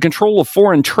 the control of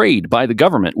foreign trade by the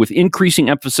government with increasing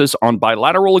emphasis on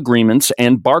bilateral agreements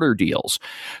and barter deals,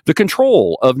 the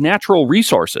control of natural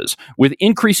resources with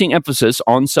increasing emphasis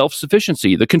on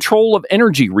self-sufficiency, the control of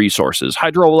energy resources,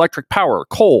 hydroelectric power,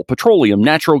 coal, petroleum,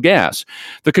 natural gas,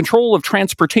 the control of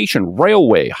transportation,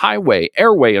 railway, highway,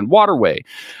 airway, and waterway,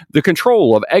 the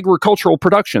control of agricultural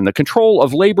production, the control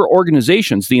of labor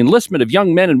organizations, the enlistment of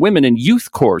young men and women in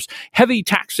youth corps, heavy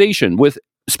taxation with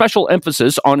special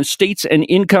emphasis on estates and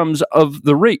incomes of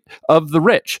the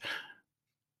rich.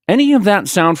 Any of that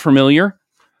sound familiar?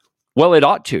 Well, it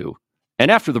ought to. And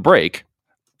after the break,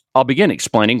 I'll begin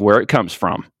explaining where it comes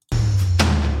from.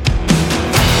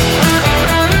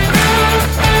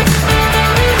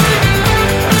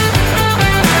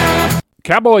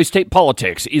 Cowboy State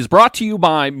Politics is brought to you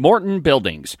by Morton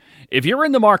Buildings. If you're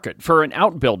in the market for an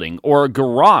outbuilding or a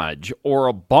garage or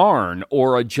a barn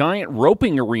or a giant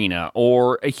roping arena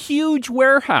or a huge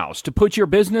warehouse to put your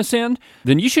business in,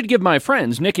 then you should give my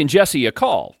friends Nick and Jesse a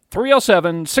call.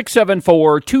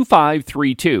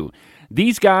 307-674-2532.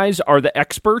 These guys are the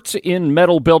experts in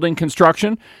metal building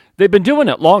construction. They've been doing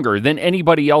it longer than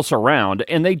anybody else around,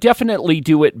 and they definitely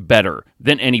do it better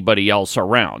than anybody else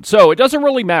around. So it doesn't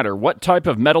really matter what type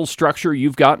of metal structure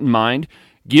you've got in mind.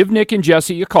 Give Nick and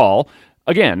Jesse a call.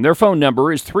 Again, their phone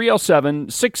number is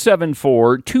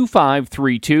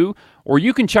 307-674-2532, or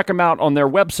you can check them out on their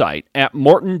website at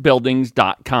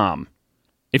mortonbuildings.com.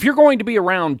 If you're going to be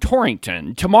around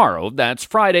Torrington tomorrow, that's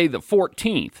Friday the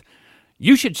 14th,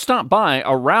 you should stop by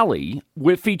a rally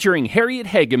featuring Harriet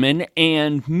Hageman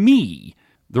and me.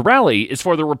 The rally is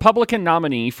for the Republican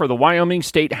nominee for the Wyoming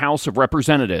State House of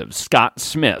Representatives, Scott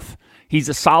Smith. He's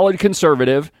a solid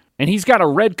conservative, and he's got a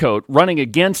redcoat running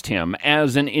against him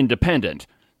as an independent.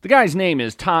 The guy's name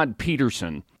is Todd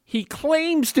Peterson. He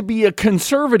claims to be a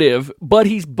conservative, but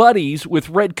he's buddies with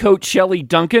redcoat Shelley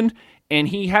Duncan, and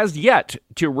he has yet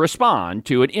to respond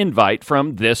to an invite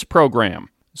from this program.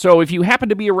 So if you happen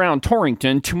to be around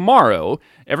Torrington tomorrow,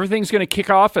 everything's going to kick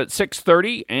off at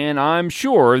 6:30, and I'm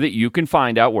sure that you can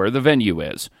find out where the venue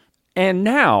is. And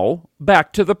now,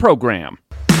 back to the program.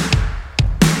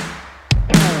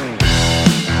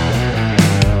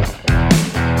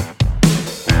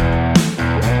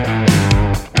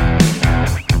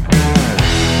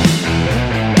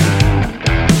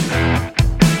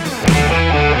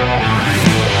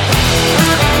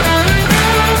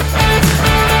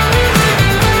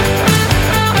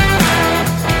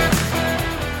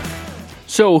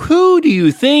 So who do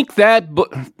you think that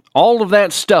all of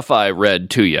that stuff I read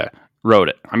to you wrote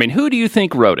it? I mean, who do you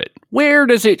think wrote it? Where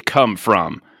does it come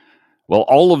from? Well,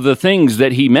 all of the things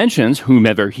that he mentions,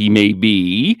 whomever he may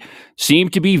be, seem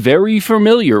to be very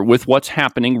familiar with what's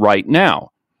happening right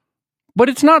now. But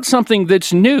it's not something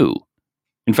that's new.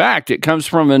 In fact, it comes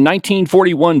from a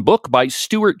 1941 book by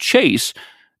Stuart Chase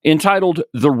entitled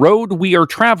The Road We Are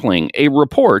Traveling, a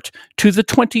Report to the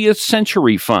 20th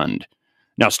Century Fund.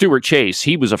 Now, Stuart Chase,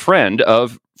 he was a friend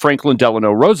of Franklin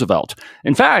Delano Roosevelt.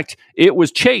 In fact, it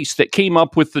was Chase that came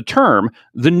up with the term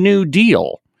the New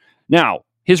Deal. Now,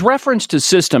 his reference to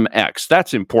System X,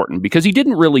 that's important because he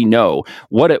didn't really know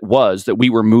what it was that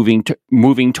we were moving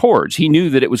towards. He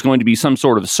knew that it was going to be some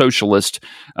sort of socialist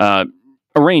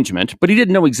arrangement, but he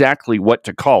didn't know exactly what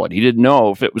to call it. He didn't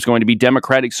know if it was going to be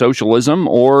democratic socialism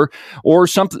or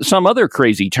some other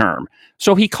crazy term.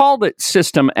 So he called it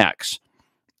System X.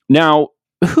 Now,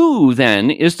 who, then,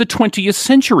 is the 20th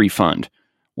Century Fund?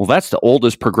 Well, that's the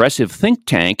oldest progressive think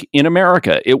tank in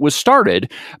America. It was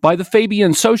started by the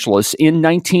Fabian Socialists in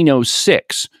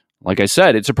 1906. Like I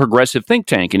said, it's a progressive think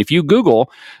tank. And if you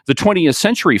Google the 20th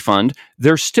Century Fund,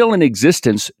 they're still in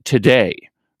existence today.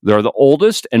 They're the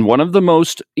oldest and one of the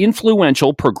most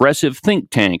influential progressive think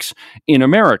tanks in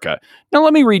America. Now,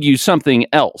 let me read you something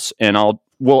else, and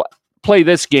we'll play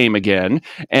this game again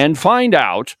and find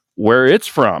out where it's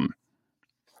from.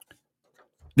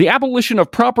 The abolition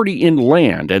of property in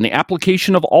land and the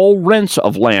application of all rents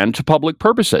of land to public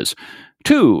purposes.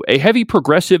 2, a heavy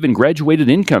progressive and graduated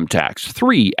income tax.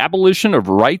 3, abolition of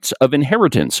rights of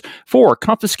inheritance. 4,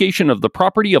 confiscation of the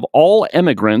property of all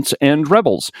emigrants and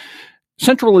rebels.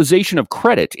 Centralization of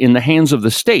credit in the hands of the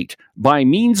state by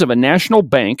means of a national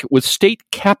bank with state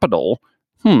capital.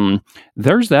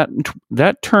 There's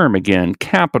that term again,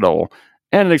 capital.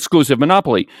 And an exclusive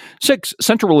monopoly. 6,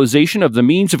 centralization of the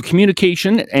means of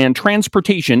communication and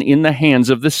transportation in the hands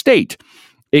of the state.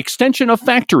 Extension of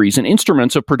factories and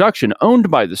instruments of production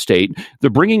owned by the state, the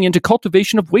bringing into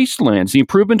cultivation of wastelands, the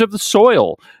improvement of the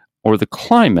soil or the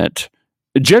climate,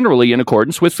 generally in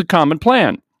accordance with the common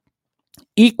plan.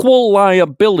 Equal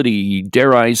liability,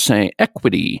 dare I say,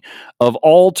 equity of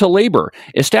all to labor,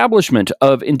 establishment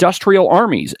of industrial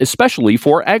armies, especially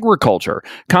for agriculture,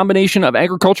 combination of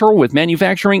agricultural with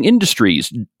manufacturing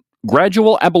industries,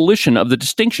 gradual abolition of the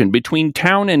distinction between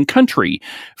town and country,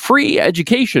 free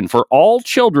education for all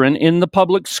children in the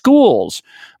public schools.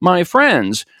 My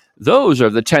friends, those are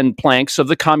the 10 planks of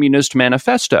the Communist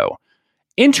Manifesto.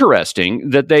 Interesting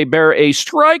that they bear a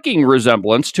striking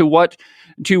resemblance to what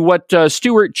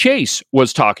Stuart Chase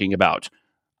was talking about.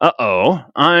 Uh-oh,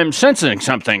 I'm sensing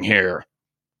something here.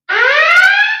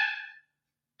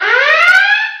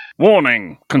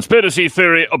 Warning, conspiracy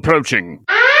theory approaching.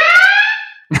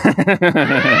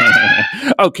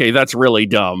 Okay, that's really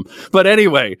dumb. But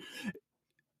anyway,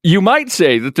 you might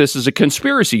say that this is a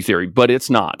conspiracy theory, but it's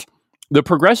not. The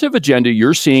progressive agenda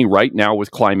you're seeing right now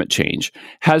with climate change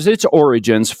has its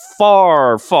origins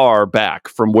far, far back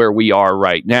from where we are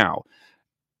right now.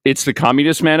 It's the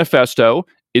Communist Manifesto.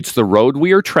 It's the road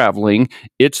we are traveling.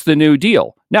 It's the New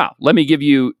Deal. Now, let me give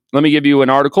you an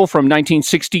article from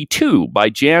 1962 by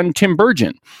Jan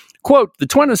Tinbergen. Quote, the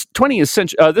 20th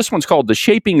century, this one's called The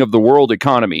Shaping of the World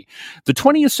Economy. The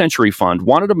 20th Century Fund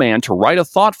wanted a man to write a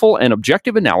thoughtful and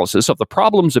objective analysis of the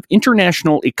problems of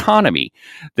international economy.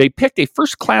 They picked a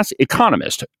first-class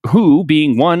economist who,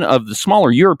 being one of the smaller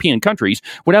European countries,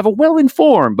 would have a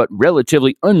well-informed but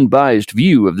relatively unbiased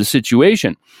view of the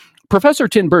situation. Professor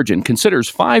Tinbergen considers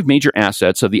 5 major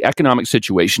assets of the economic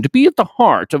situation to be at the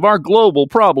heart of our global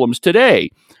problems today.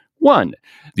 1,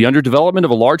 the underdevelopment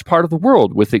of a large part of the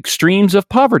world with extremes of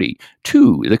poverty.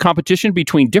 2, the competition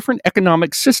between different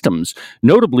economic systems,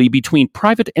 notably between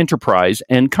private enterprise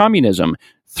and communism.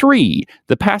 3,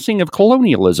 the passing of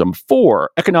colonialism.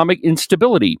 4, economic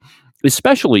instability,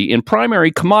 especially in primary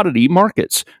commodity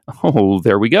markets. Oh,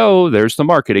 there we go. There's the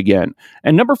market again.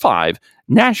 And number 5,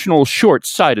 national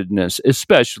short-sightedness,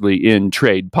 especially in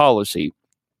trade policy.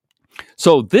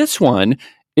 So this one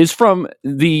is from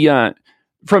the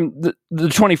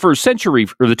 21st century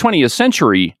or the 20th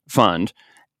Century Fund,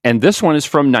 and this one is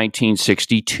from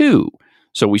 1962.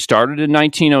 So we started in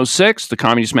 1906, the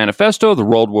Communist Manifesto, the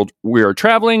road we are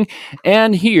traveling,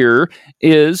 and here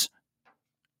is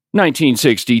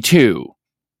 1962.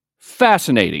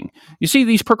 Fascinating. You see,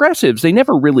 these progressives, they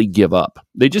never really give up.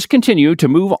 They just continue to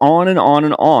move on and on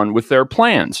and on with their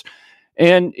plans.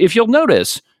 And if you'll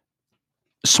notice,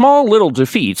 small little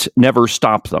defeats never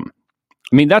stop them.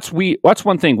 I mean, that's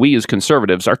one thing we as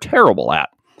conservatives are terrible at.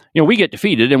 You know, we get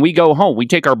defeated and we go home. We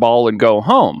take our ball and go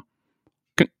home.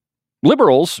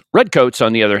 Liberals, redcoats,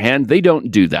 on the other hand, they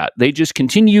don't do that. They just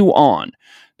continue on.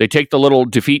 They take the little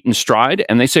defeat in stride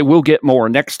and they say, we'll get more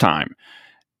next time.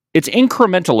 It's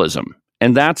incrementalism,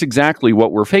 and that's exactly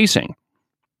what we're facing.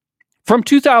 From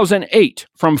 2008,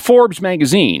 from Forbes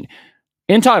magazine,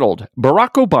 entitled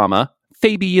Barack Obama,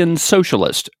 Fabian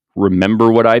Socialist.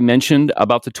 Remember what I mentioned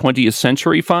about the 20th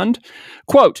Century Fund?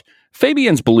 Quote,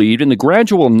 Fabians believed in the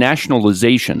gradual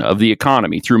nationalization of the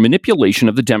economy through manipulation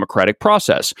of the democratic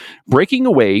process, breaking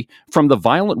away from the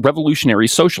violent revolutionary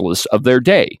socialists of their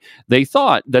day. They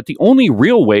thought that the only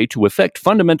real way to effect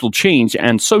fundamental change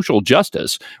and social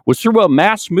justice was through a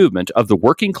mass movement of the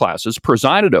working classes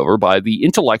presided over by the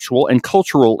intellectual and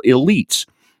cultural elites.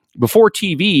 Before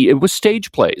TV, it was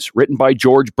stage plays written by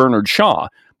George Bernard Shaw.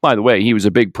 By the way, he was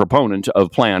a big proponent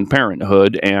of Planned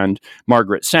Parenthood and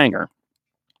Margaret Sanger.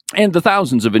 And the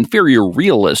thousands of inferior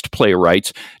realist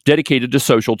playwrights dedicated to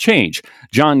social change.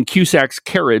 John Cusack's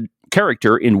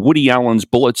character in Woody Allen's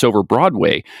Bullets Over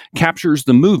Broadway captures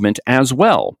the movement as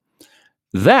well.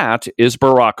 That is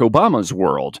Barack Obama's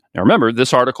world. Now remember,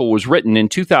 this article was written in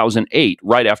 2008,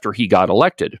 right after he got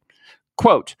elected.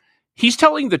 Quote, he's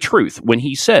telling the truth when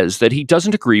he says that he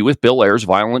doesn't agree with Bill Ayer's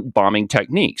violent bombing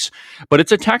techniques, but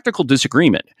it's a tactical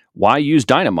disagreement. Why use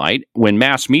dynamite when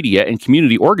mass media and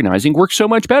community organizing work so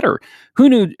much better? Who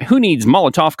needs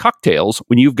Molotov cocktails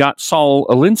when you've got Saul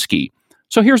Alinsky?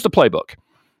 So here's the playbook.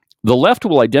 The left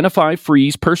will identify,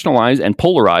 freeze, personalize, and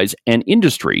polarize an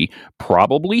industry,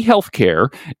 probably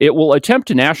healthcare. It will attempt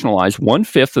to nationalize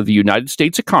 1/5 of the United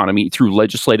States economy through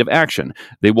legislative action.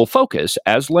 They will focus,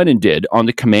 as Lenin did, on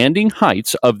the commanding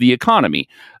heights of the economy,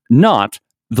 not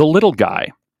the little guy.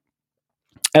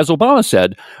 As Obama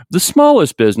said, the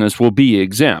smallest business will be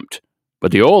exempt.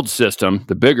 But the old system,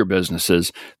 the bigger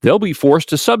businesses, they'll be forced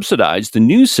to subsidize the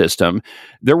new system.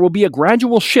 There will be a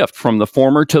gradual shift from the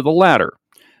former to the latter.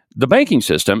 The banking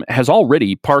system has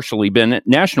already partially been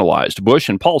nationalized. Bush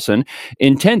and Paulson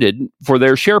intended for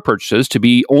their share purchases to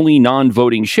be only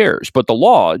non-voting shares, but the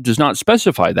law does not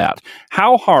specify that.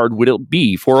 How hard would it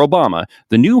be for Obama,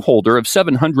 the new holder of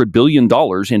 $700 billion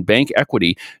in bank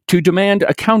equity, to demand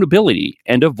accountability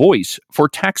and a voice for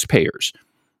taxpayers?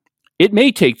 It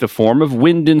may take the form of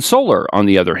wind and solar, on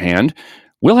the other hand.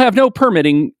 We'll have no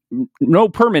permitting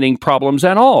problems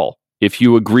at all, if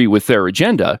you agree with their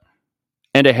agenda,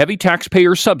 and a heavy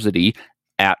taxpayer subsidy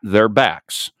at their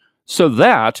backs. So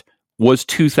that was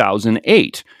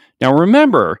 2008. Now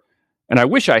remember, and I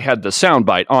wish I had the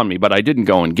soundbite on me, but I didn't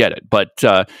go and get it. But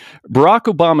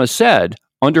Barack Obama said,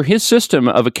 under his system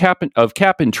of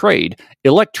cap and trade,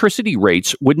 electricity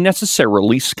rates would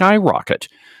necessarily skyrocket.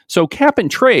 So cap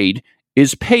and trade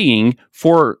is paying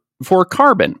for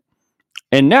carbon.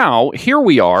 And now here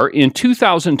we are in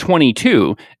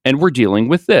 2022, and we're dealing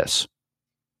with this.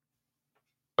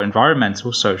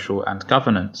 Environmental, social, and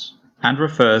governance, and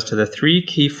refers to the three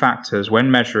key factors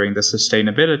when measuring the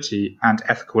sustainability and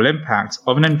ethical impact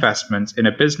of an investment in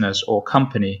a business or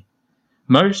company.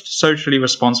 Most socially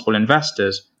responsible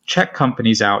investors check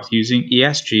companies out using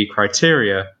ESG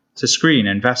criteria to screen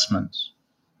investments.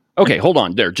 Okay, hold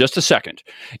on there just a second.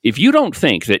 If you don't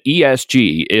think that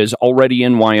ESG is already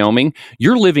in Wyoming,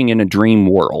 you're living in a dream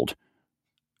world.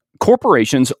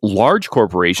 Corporations, large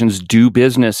corporations, do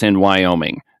business in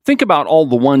Wyoming. Think about all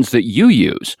the ones that you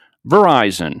use.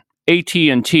 Verizon,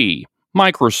 AT&T,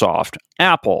 Microsoft,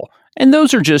 Apple, and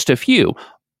those are just a few.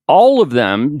 All of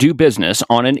them do business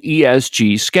on an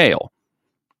ESG scale.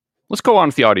 Let's go on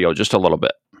with the audio just a little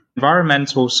bit.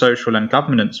 Environmental, social, and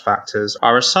governance factors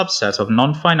are a subset of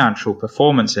non-financial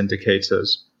performance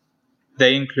indicators.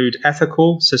 They include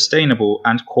ethical, sustainable,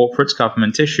 and corporate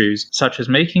government issues, such as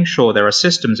making sure there are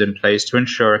systems in place to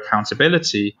ensure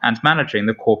accountability and managing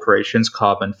the corporation's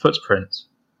carbon footprint.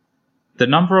 The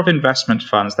number of investment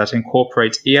funds that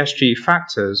incorporate ESG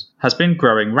factors has been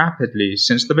growing rapidly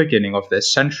since the beginning of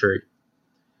this century.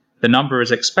 The number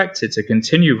is expected to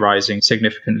continue rising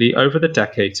significantly over the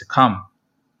decade to come.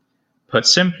 Put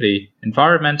simply,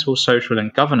 environmental, social,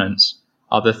 and governance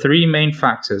are the three main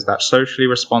factors that socially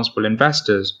responsible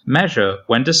investors measure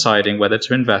when deciding whether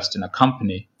to invest in a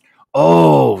company.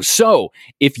 Oh, so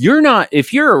if you're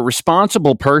a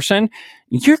responsible person,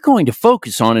 you're going to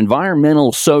focus on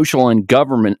environmental, social, and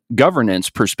governance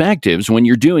perspectives when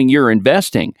you're doing your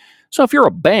investing. So if you're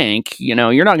a bank, you're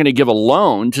not going to give a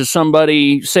loan to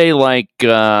somebody, say like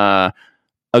a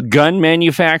gun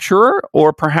manufacturer,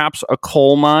 or perhaps a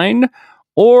coal mine,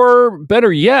 or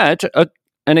better yet,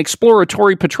 an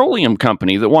exploratory petroleum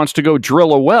company that wants to go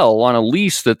drill a well on a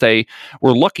lease that they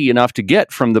were lucky enough to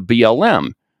get from the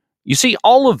BLM. You see,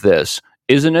 all of this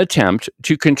is an attempt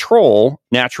to control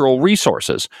natural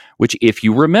resources, which, if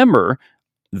you remember,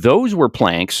 those were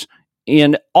planks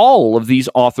in all of these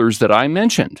authors that I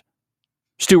mentioned.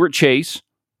 Stuart Chase,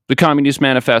 the Communist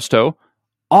Manifesto,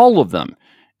 all of them.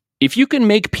 If you can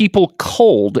make people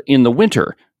cold in the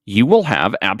winter, you will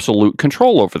have absolute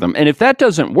control over them. And if that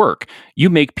doesn't work, you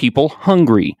make people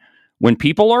hungry. When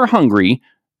people are hungry,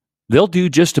 they'll do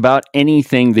just about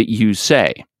anything that you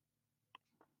say.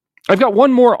 I've got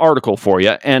one more article for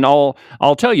you, and I'll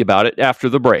tell you about it after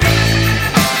the break.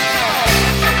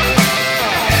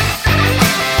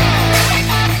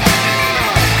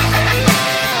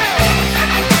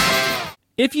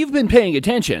 If you've been paying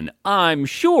attention, I'm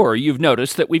sure you've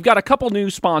noticed that we've got a couple new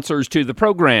sponsors to the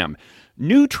program.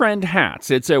 New Trend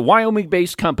Hats. It's a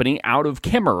Wyoming-based company out of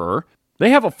Kemmerer. They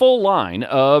have a full line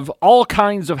of all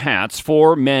kinds of hats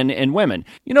for men and women.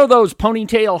 You know those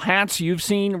ponytail hats you've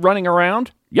seen running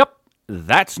around? Yep,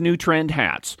 that's New Trend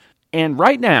Hats. And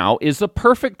right now is the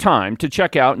perfect time to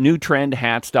check out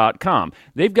newtrendhats.com.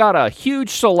 They've got a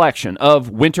huge selection of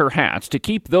winter hats to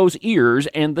keep those ears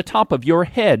and the top of your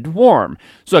head warm.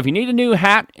 So if you need a new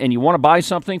hat and you want to buy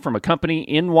something from a company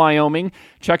in Wyoming,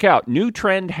 check out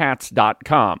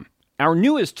newtrendhats.com. Our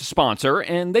newest sponsor,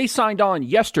 and they signed on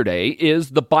yesterday, is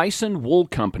the Bison Wool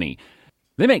Company.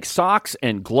 They make socks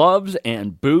and gloves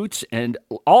and boots and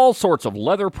all sorts of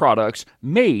leather products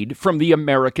made from the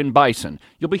American bison.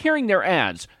 You'll be hearing their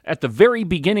ads at the very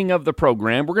beginning of the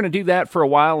program. We're going to do that for a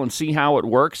while and see how it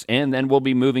works, and then we'll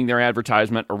be moving their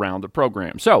advertisement around the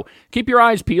program. So keep your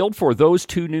eyes peeled for those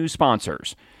two new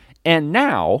sponsors. And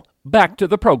now, back to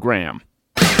the program.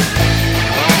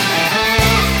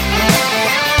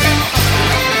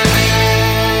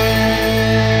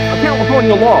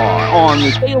 California law on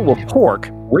the sale of pork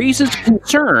raises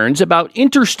concerns about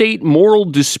interstate moral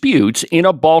disputes in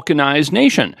a balkanized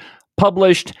nation,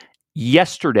 published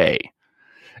yesterday.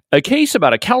 A case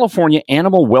about a California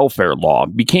animal welfare law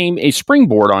became a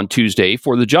springboard on Tuesday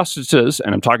for the justices,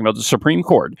 and I'm talking about the Supreme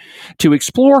Court, to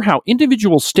explore how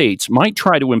individual states might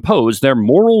try to impose their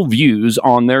moral views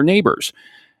on their neighbors.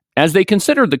 As they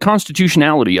considered the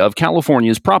constitutionality of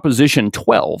California's Proposition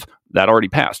 12, that already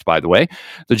passed, by the way,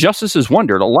 the justices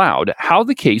wondered aloud how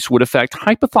the case would affect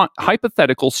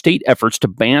hypothetical state efforts to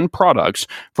ban products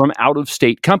from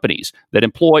out-of-state companies that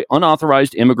employ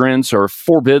unauthorized immigrants or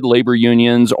forbid labor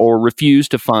unions or refuse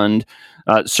to fund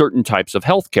certain types of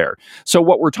health care. So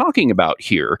what we're talking about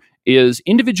here is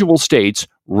individual states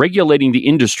regulating the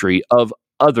industry of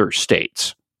other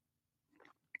states.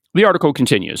 The article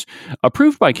continues.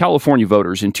 Approved by California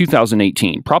voters in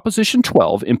 2018, Proposition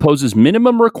 12 imposes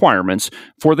minimum requirements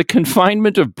for the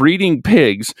confinement of breeding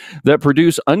pigs that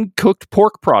produce uncooked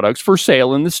pork products for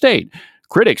sale in the state.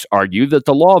 Critics argue that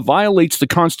the law violates the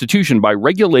Constitution by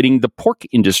regulating the pork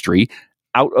industry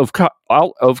out of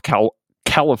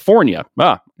California.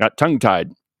 Got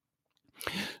tongue-tied.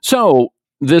 So,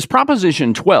 this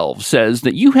Proposition 12 says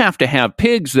that you have to have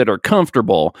pigs that are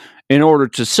comfortable in order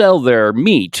to sell their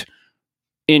meat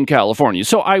in California.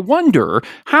 So I wonder,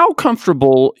 how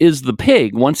comfortable is the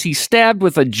pig once he's stabbed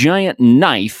with a giant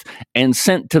knife and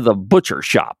sent to the butcher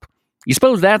shop? You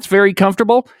suppose that's very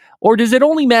comfortable? Or does it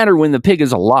only matter when the pig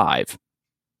is alive?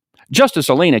 Justice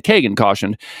Elena Kagan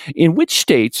cautioned, in which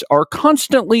states are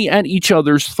constantly at each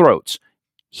other's throats.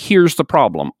 Here's the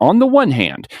problem. On the one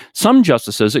hand, some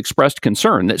justices expressed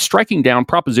concern that striking down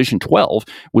Proposition 12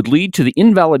 would lead to the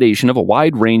invalidation of a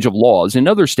wide range of laws in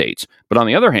other states. But on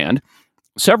the other hand,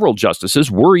 several justices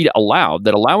worried aloud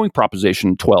that allowing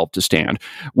Proposition 12 to stand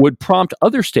would prompt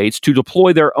other states to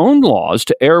deploy their own laws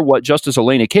to air what Justice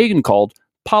Elena Kagan called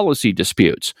policy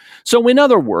disputes. So in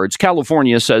other words,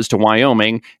 California says to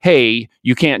Wyoming, hey,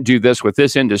 you can't do this with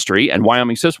this industry. And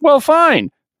Wyoming says, well,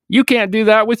 fine. You can't do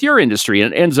that with your industry,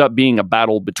 and it ends up being a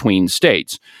battle between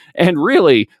states. And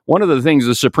really, one of the things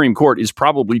the Supreme Court is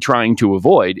probably trying to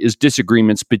avoid is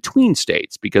disagreements between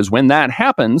states, because when that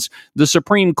happens, the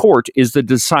Supreme Court is the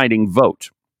deciding vote.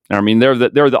 I mean, they're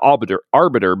the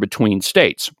arbiter between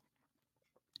states.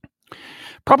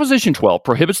 Proposition 12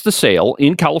 prohibits the sale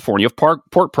in California of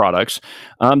pork products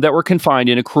that were confined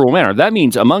in a cruel manner. That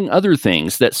means, among other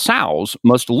things, that sows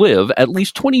must live at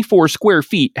least 24 square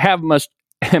feet,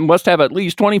 must have at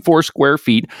least 24 square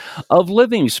feet of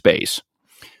living space.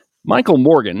 Michael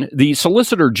Morgan, the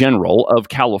Solicitor General of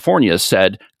California,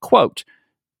 said, quote,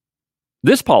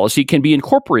 this policy can be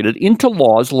incorporated into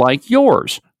laws like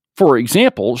yours. For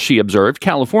example, she observed,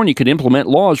 California could implement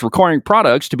laws requiring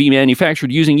products to be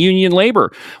manufactured using union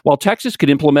labor, while Texas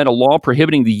could implement a law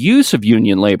prohibiting the use of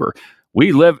union labor.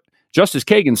 Justice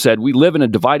Kagan said, we live in a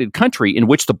divided country in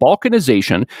which the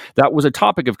balkanization that was a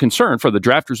topic of concern for the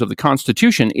drafters of the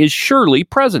Constitution is surely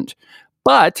present.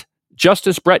 But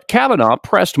Justice Brett Kavanaugh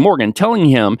pressed Morgan, telling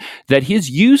him that his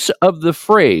use of the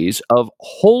phrase of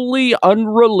wholly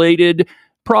unrelated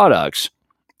products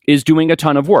is doing a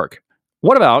ton of work.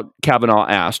 What about, Kavanaugh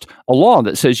asked, a law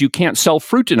that says you can't sell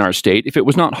fruit in our state if it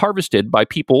was not harvested by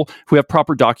people who have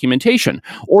proper documentation?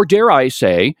 Or dare I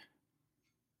say,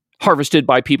 harvested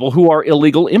by people who are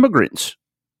illegal immigrants?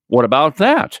 What about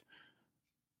that?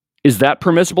 Is that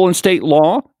permissible in state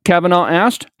law? Kavanaugh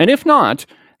asked. And if not,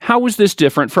 how is this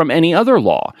different from any other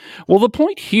law? Well, the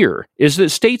point here is that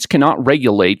states cannot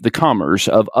regulate the commerce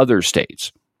of other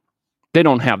states. They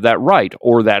don't have that right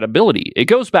or that ability. It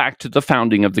goes back to the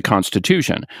founding of the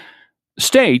Constitution.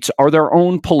 States are their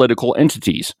own political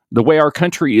entities. The way our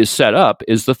country is set up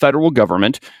is the federal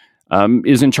government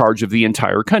is in charge of the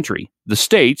entire country. The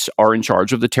states are in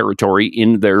charge of the territory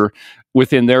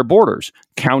within their borders.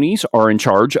 Counties are in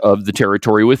charge of the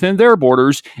territory within their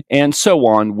borders, and so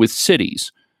on with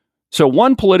cities. So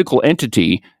one political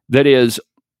entity that is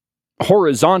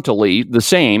horizontally the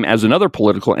same as another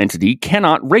political entity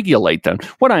cannot regulate them.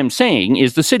 What I'm saying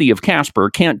is the city of Casper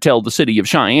can't tell the city of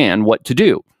Cheyenne what to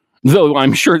do, though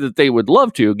I'm sure that they would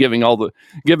love to, given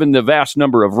the vast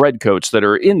number of redcoats that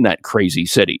are in that crazy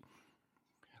city.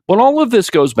 But all of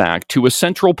this goes back to a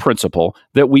central principle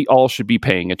that we all should be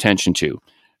paying attention to,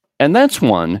 and that's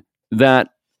one that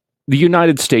the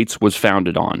United States was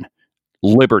founded on: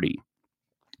 liberty.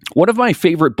 One of my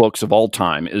favorite books of all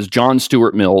time is John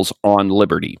Stuart Mill's On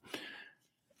Liberty.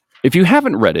 If you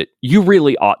haven't read it, you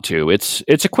really ought to. It's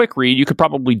a quick read. You could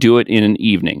probably do it in an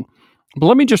evening. But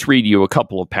let me just read you a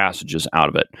couple of passages out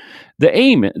of it. The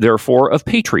aim, therefore, of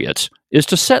patriots is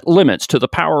to set limits to the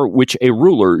power which a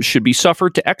ruler should be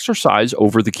suffered to exercise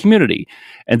over the community.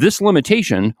 And this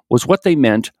limitation was what they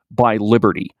meant by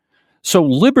liberty. So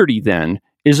liberty, then,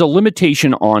 is a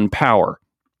limitation on power.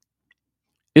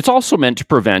 It's also meant to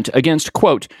prevent against,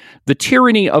 quote, the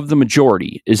tyranny of the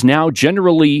majority is now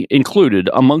generally included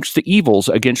amongst the evils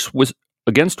against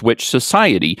which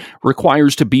society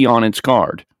requires to be on its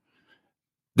guard.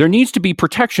 There needs to be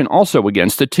protection also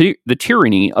against the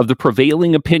tyranny of the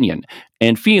prevailing opinion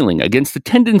and feeling, against the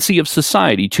tendency of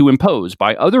society to impose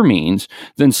by other means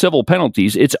than civil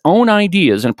penalties its own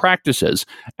ideas and practices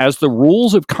as the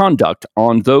rules of conduct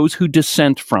on those who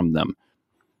dissent from them.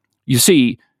 You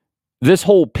see, this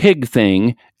whole pig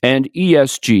thing and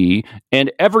ESG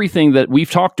and everything that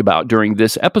we've talked about during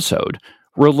this episode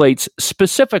relates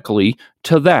specifically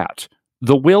to that,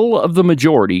 the will of the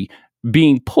majority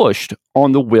being pushed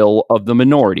on the will of the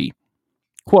minority.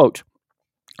 Quote,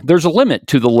 there's a limit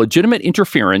to the legitimate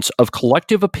interference of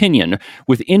collective opinion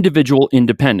with individual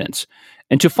independence,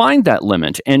 and to find that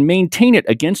limit and maintain it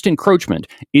against encroachment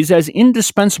is as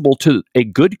indispensable to a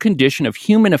good condition of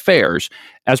human affairs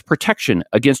as protection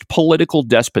against political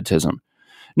despotism.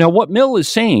 Now, what Mill is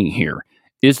saying here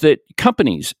is that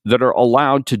companies that are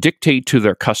allowed to dictate to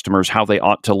their customers how they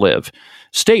ought to live,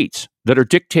 states that are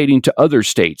dictating to other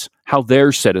states how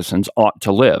their citizens ought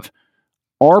to live,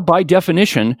 are by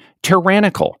definition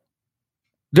tyrannical.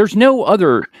 There's no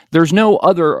other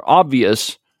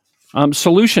obvious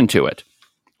solution to it.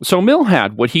 So Mill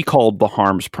had what he called the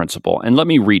harms principle, and let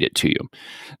me read it to you.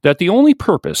 That the only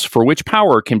purpose for which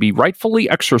power can be rightfully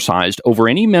exercised over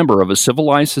any member of a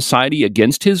civilized society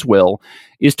against his will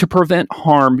is to prevent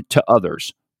harm to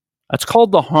others. That's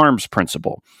called the harms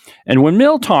principle. And when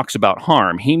Mill talks about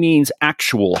harm, he means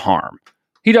actual harm.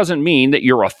 He doesn't mean that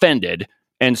you're offended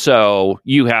and so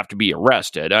you have to be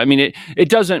arrested. I mean, it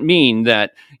doesn't mean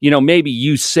that, maybe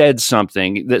you said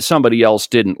something that somebody else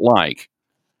didn't like.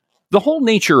 The whole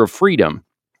nature of freedom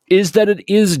is that it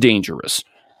is dangerous.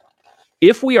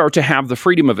 If we are to have the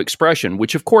freedom of expression,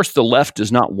 which of course the left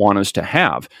does not want us to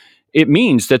have, it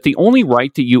means that the only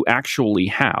right that you actually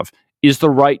have is the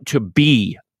right to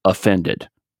be offended.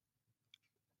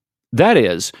 That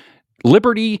is,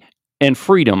 liberty and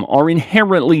freedom are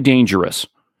inherently dangerous.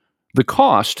 The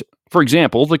cost, for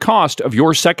example, the cost of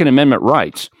your Second Amendment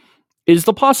rights is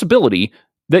the possibility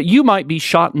that you might be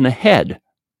shot in the head.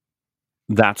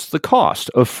 That's the cost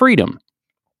of freedom.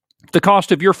 The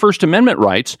cost of your First Amendment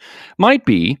rights might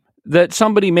be that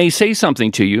somebody may say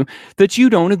something to you that you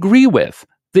don't agree with,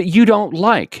 that you don't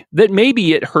like, that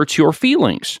maybe it hurts your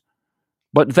feelings.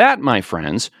 But that, my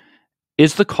friends,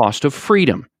 is the cost of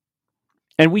freedom.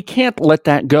 And we can't let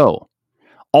that go.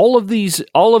 All of these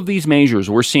measures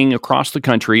we're seeing across the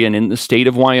country and in the state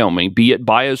of Wyoming, be it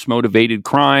bias-motivated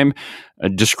crime,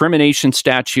 discrimination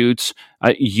statutes,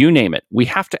 you name it, we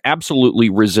have to absolutely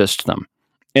resist them.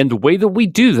 And the way that we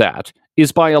do that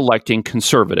is by electing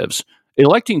conservatives,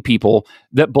 electing people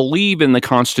that believe in the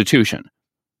Constitution,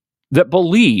 that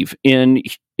believe in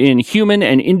human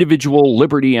and individual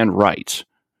liberty and rights,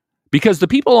 because the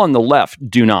people on the left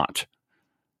do not.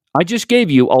 I just gave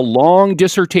you a long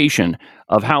dissertation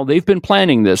of how they've been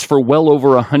planning this for well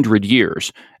over 100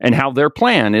 years and how their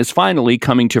plan is finally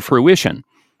coming to fruition.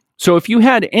 So if you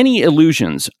had any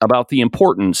illusions about the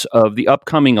importance of the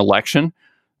upcoming election,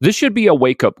 this should be a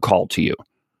wake-up call to you.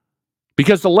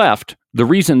 Because the left, the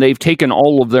reason they've taken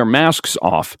all of their masks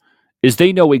off is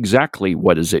they know exactly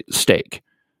what is at stake.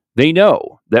 They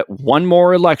know that one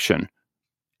more election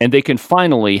and they can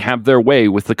finally have their way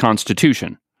with the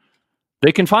Constitution.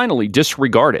 They can finally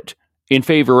disregard it in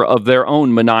favor of their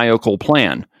own maniacal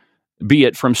plan, be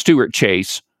it from Stuart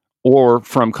Chase or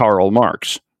from Karl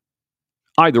Marx.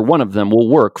 Either one of them will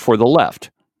work for the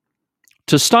left.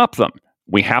 To stop them,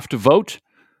 We have to vote.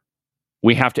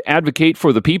 We have to advocate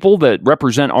for the people that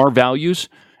represent our values,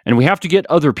 and we have to get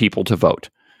other people to vote.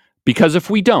 Because if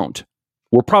we don't,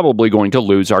 we're probably going to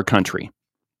lose our country.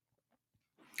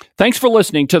 Thanks for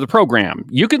listening to the program.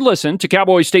 You can listen to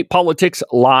Cowboy State Politics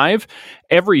live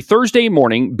every Thursday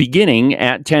morning beginning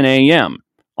at 10 a.m.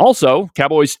 Also,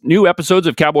 new episodes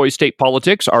of Cowboy State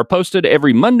Politics are posted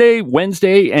every Monday,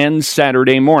 Wednesday, and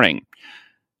Saturday morning.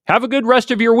 Have a good rest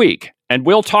of your week, and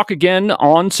we'll talk again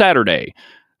on Saturday.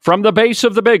 From the base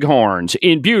of the Bighorns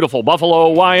in beautiful Buffalo,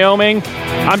 Wyoming,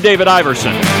 I'm David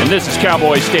Iverson, and this is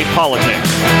Cowboy State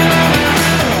Politics.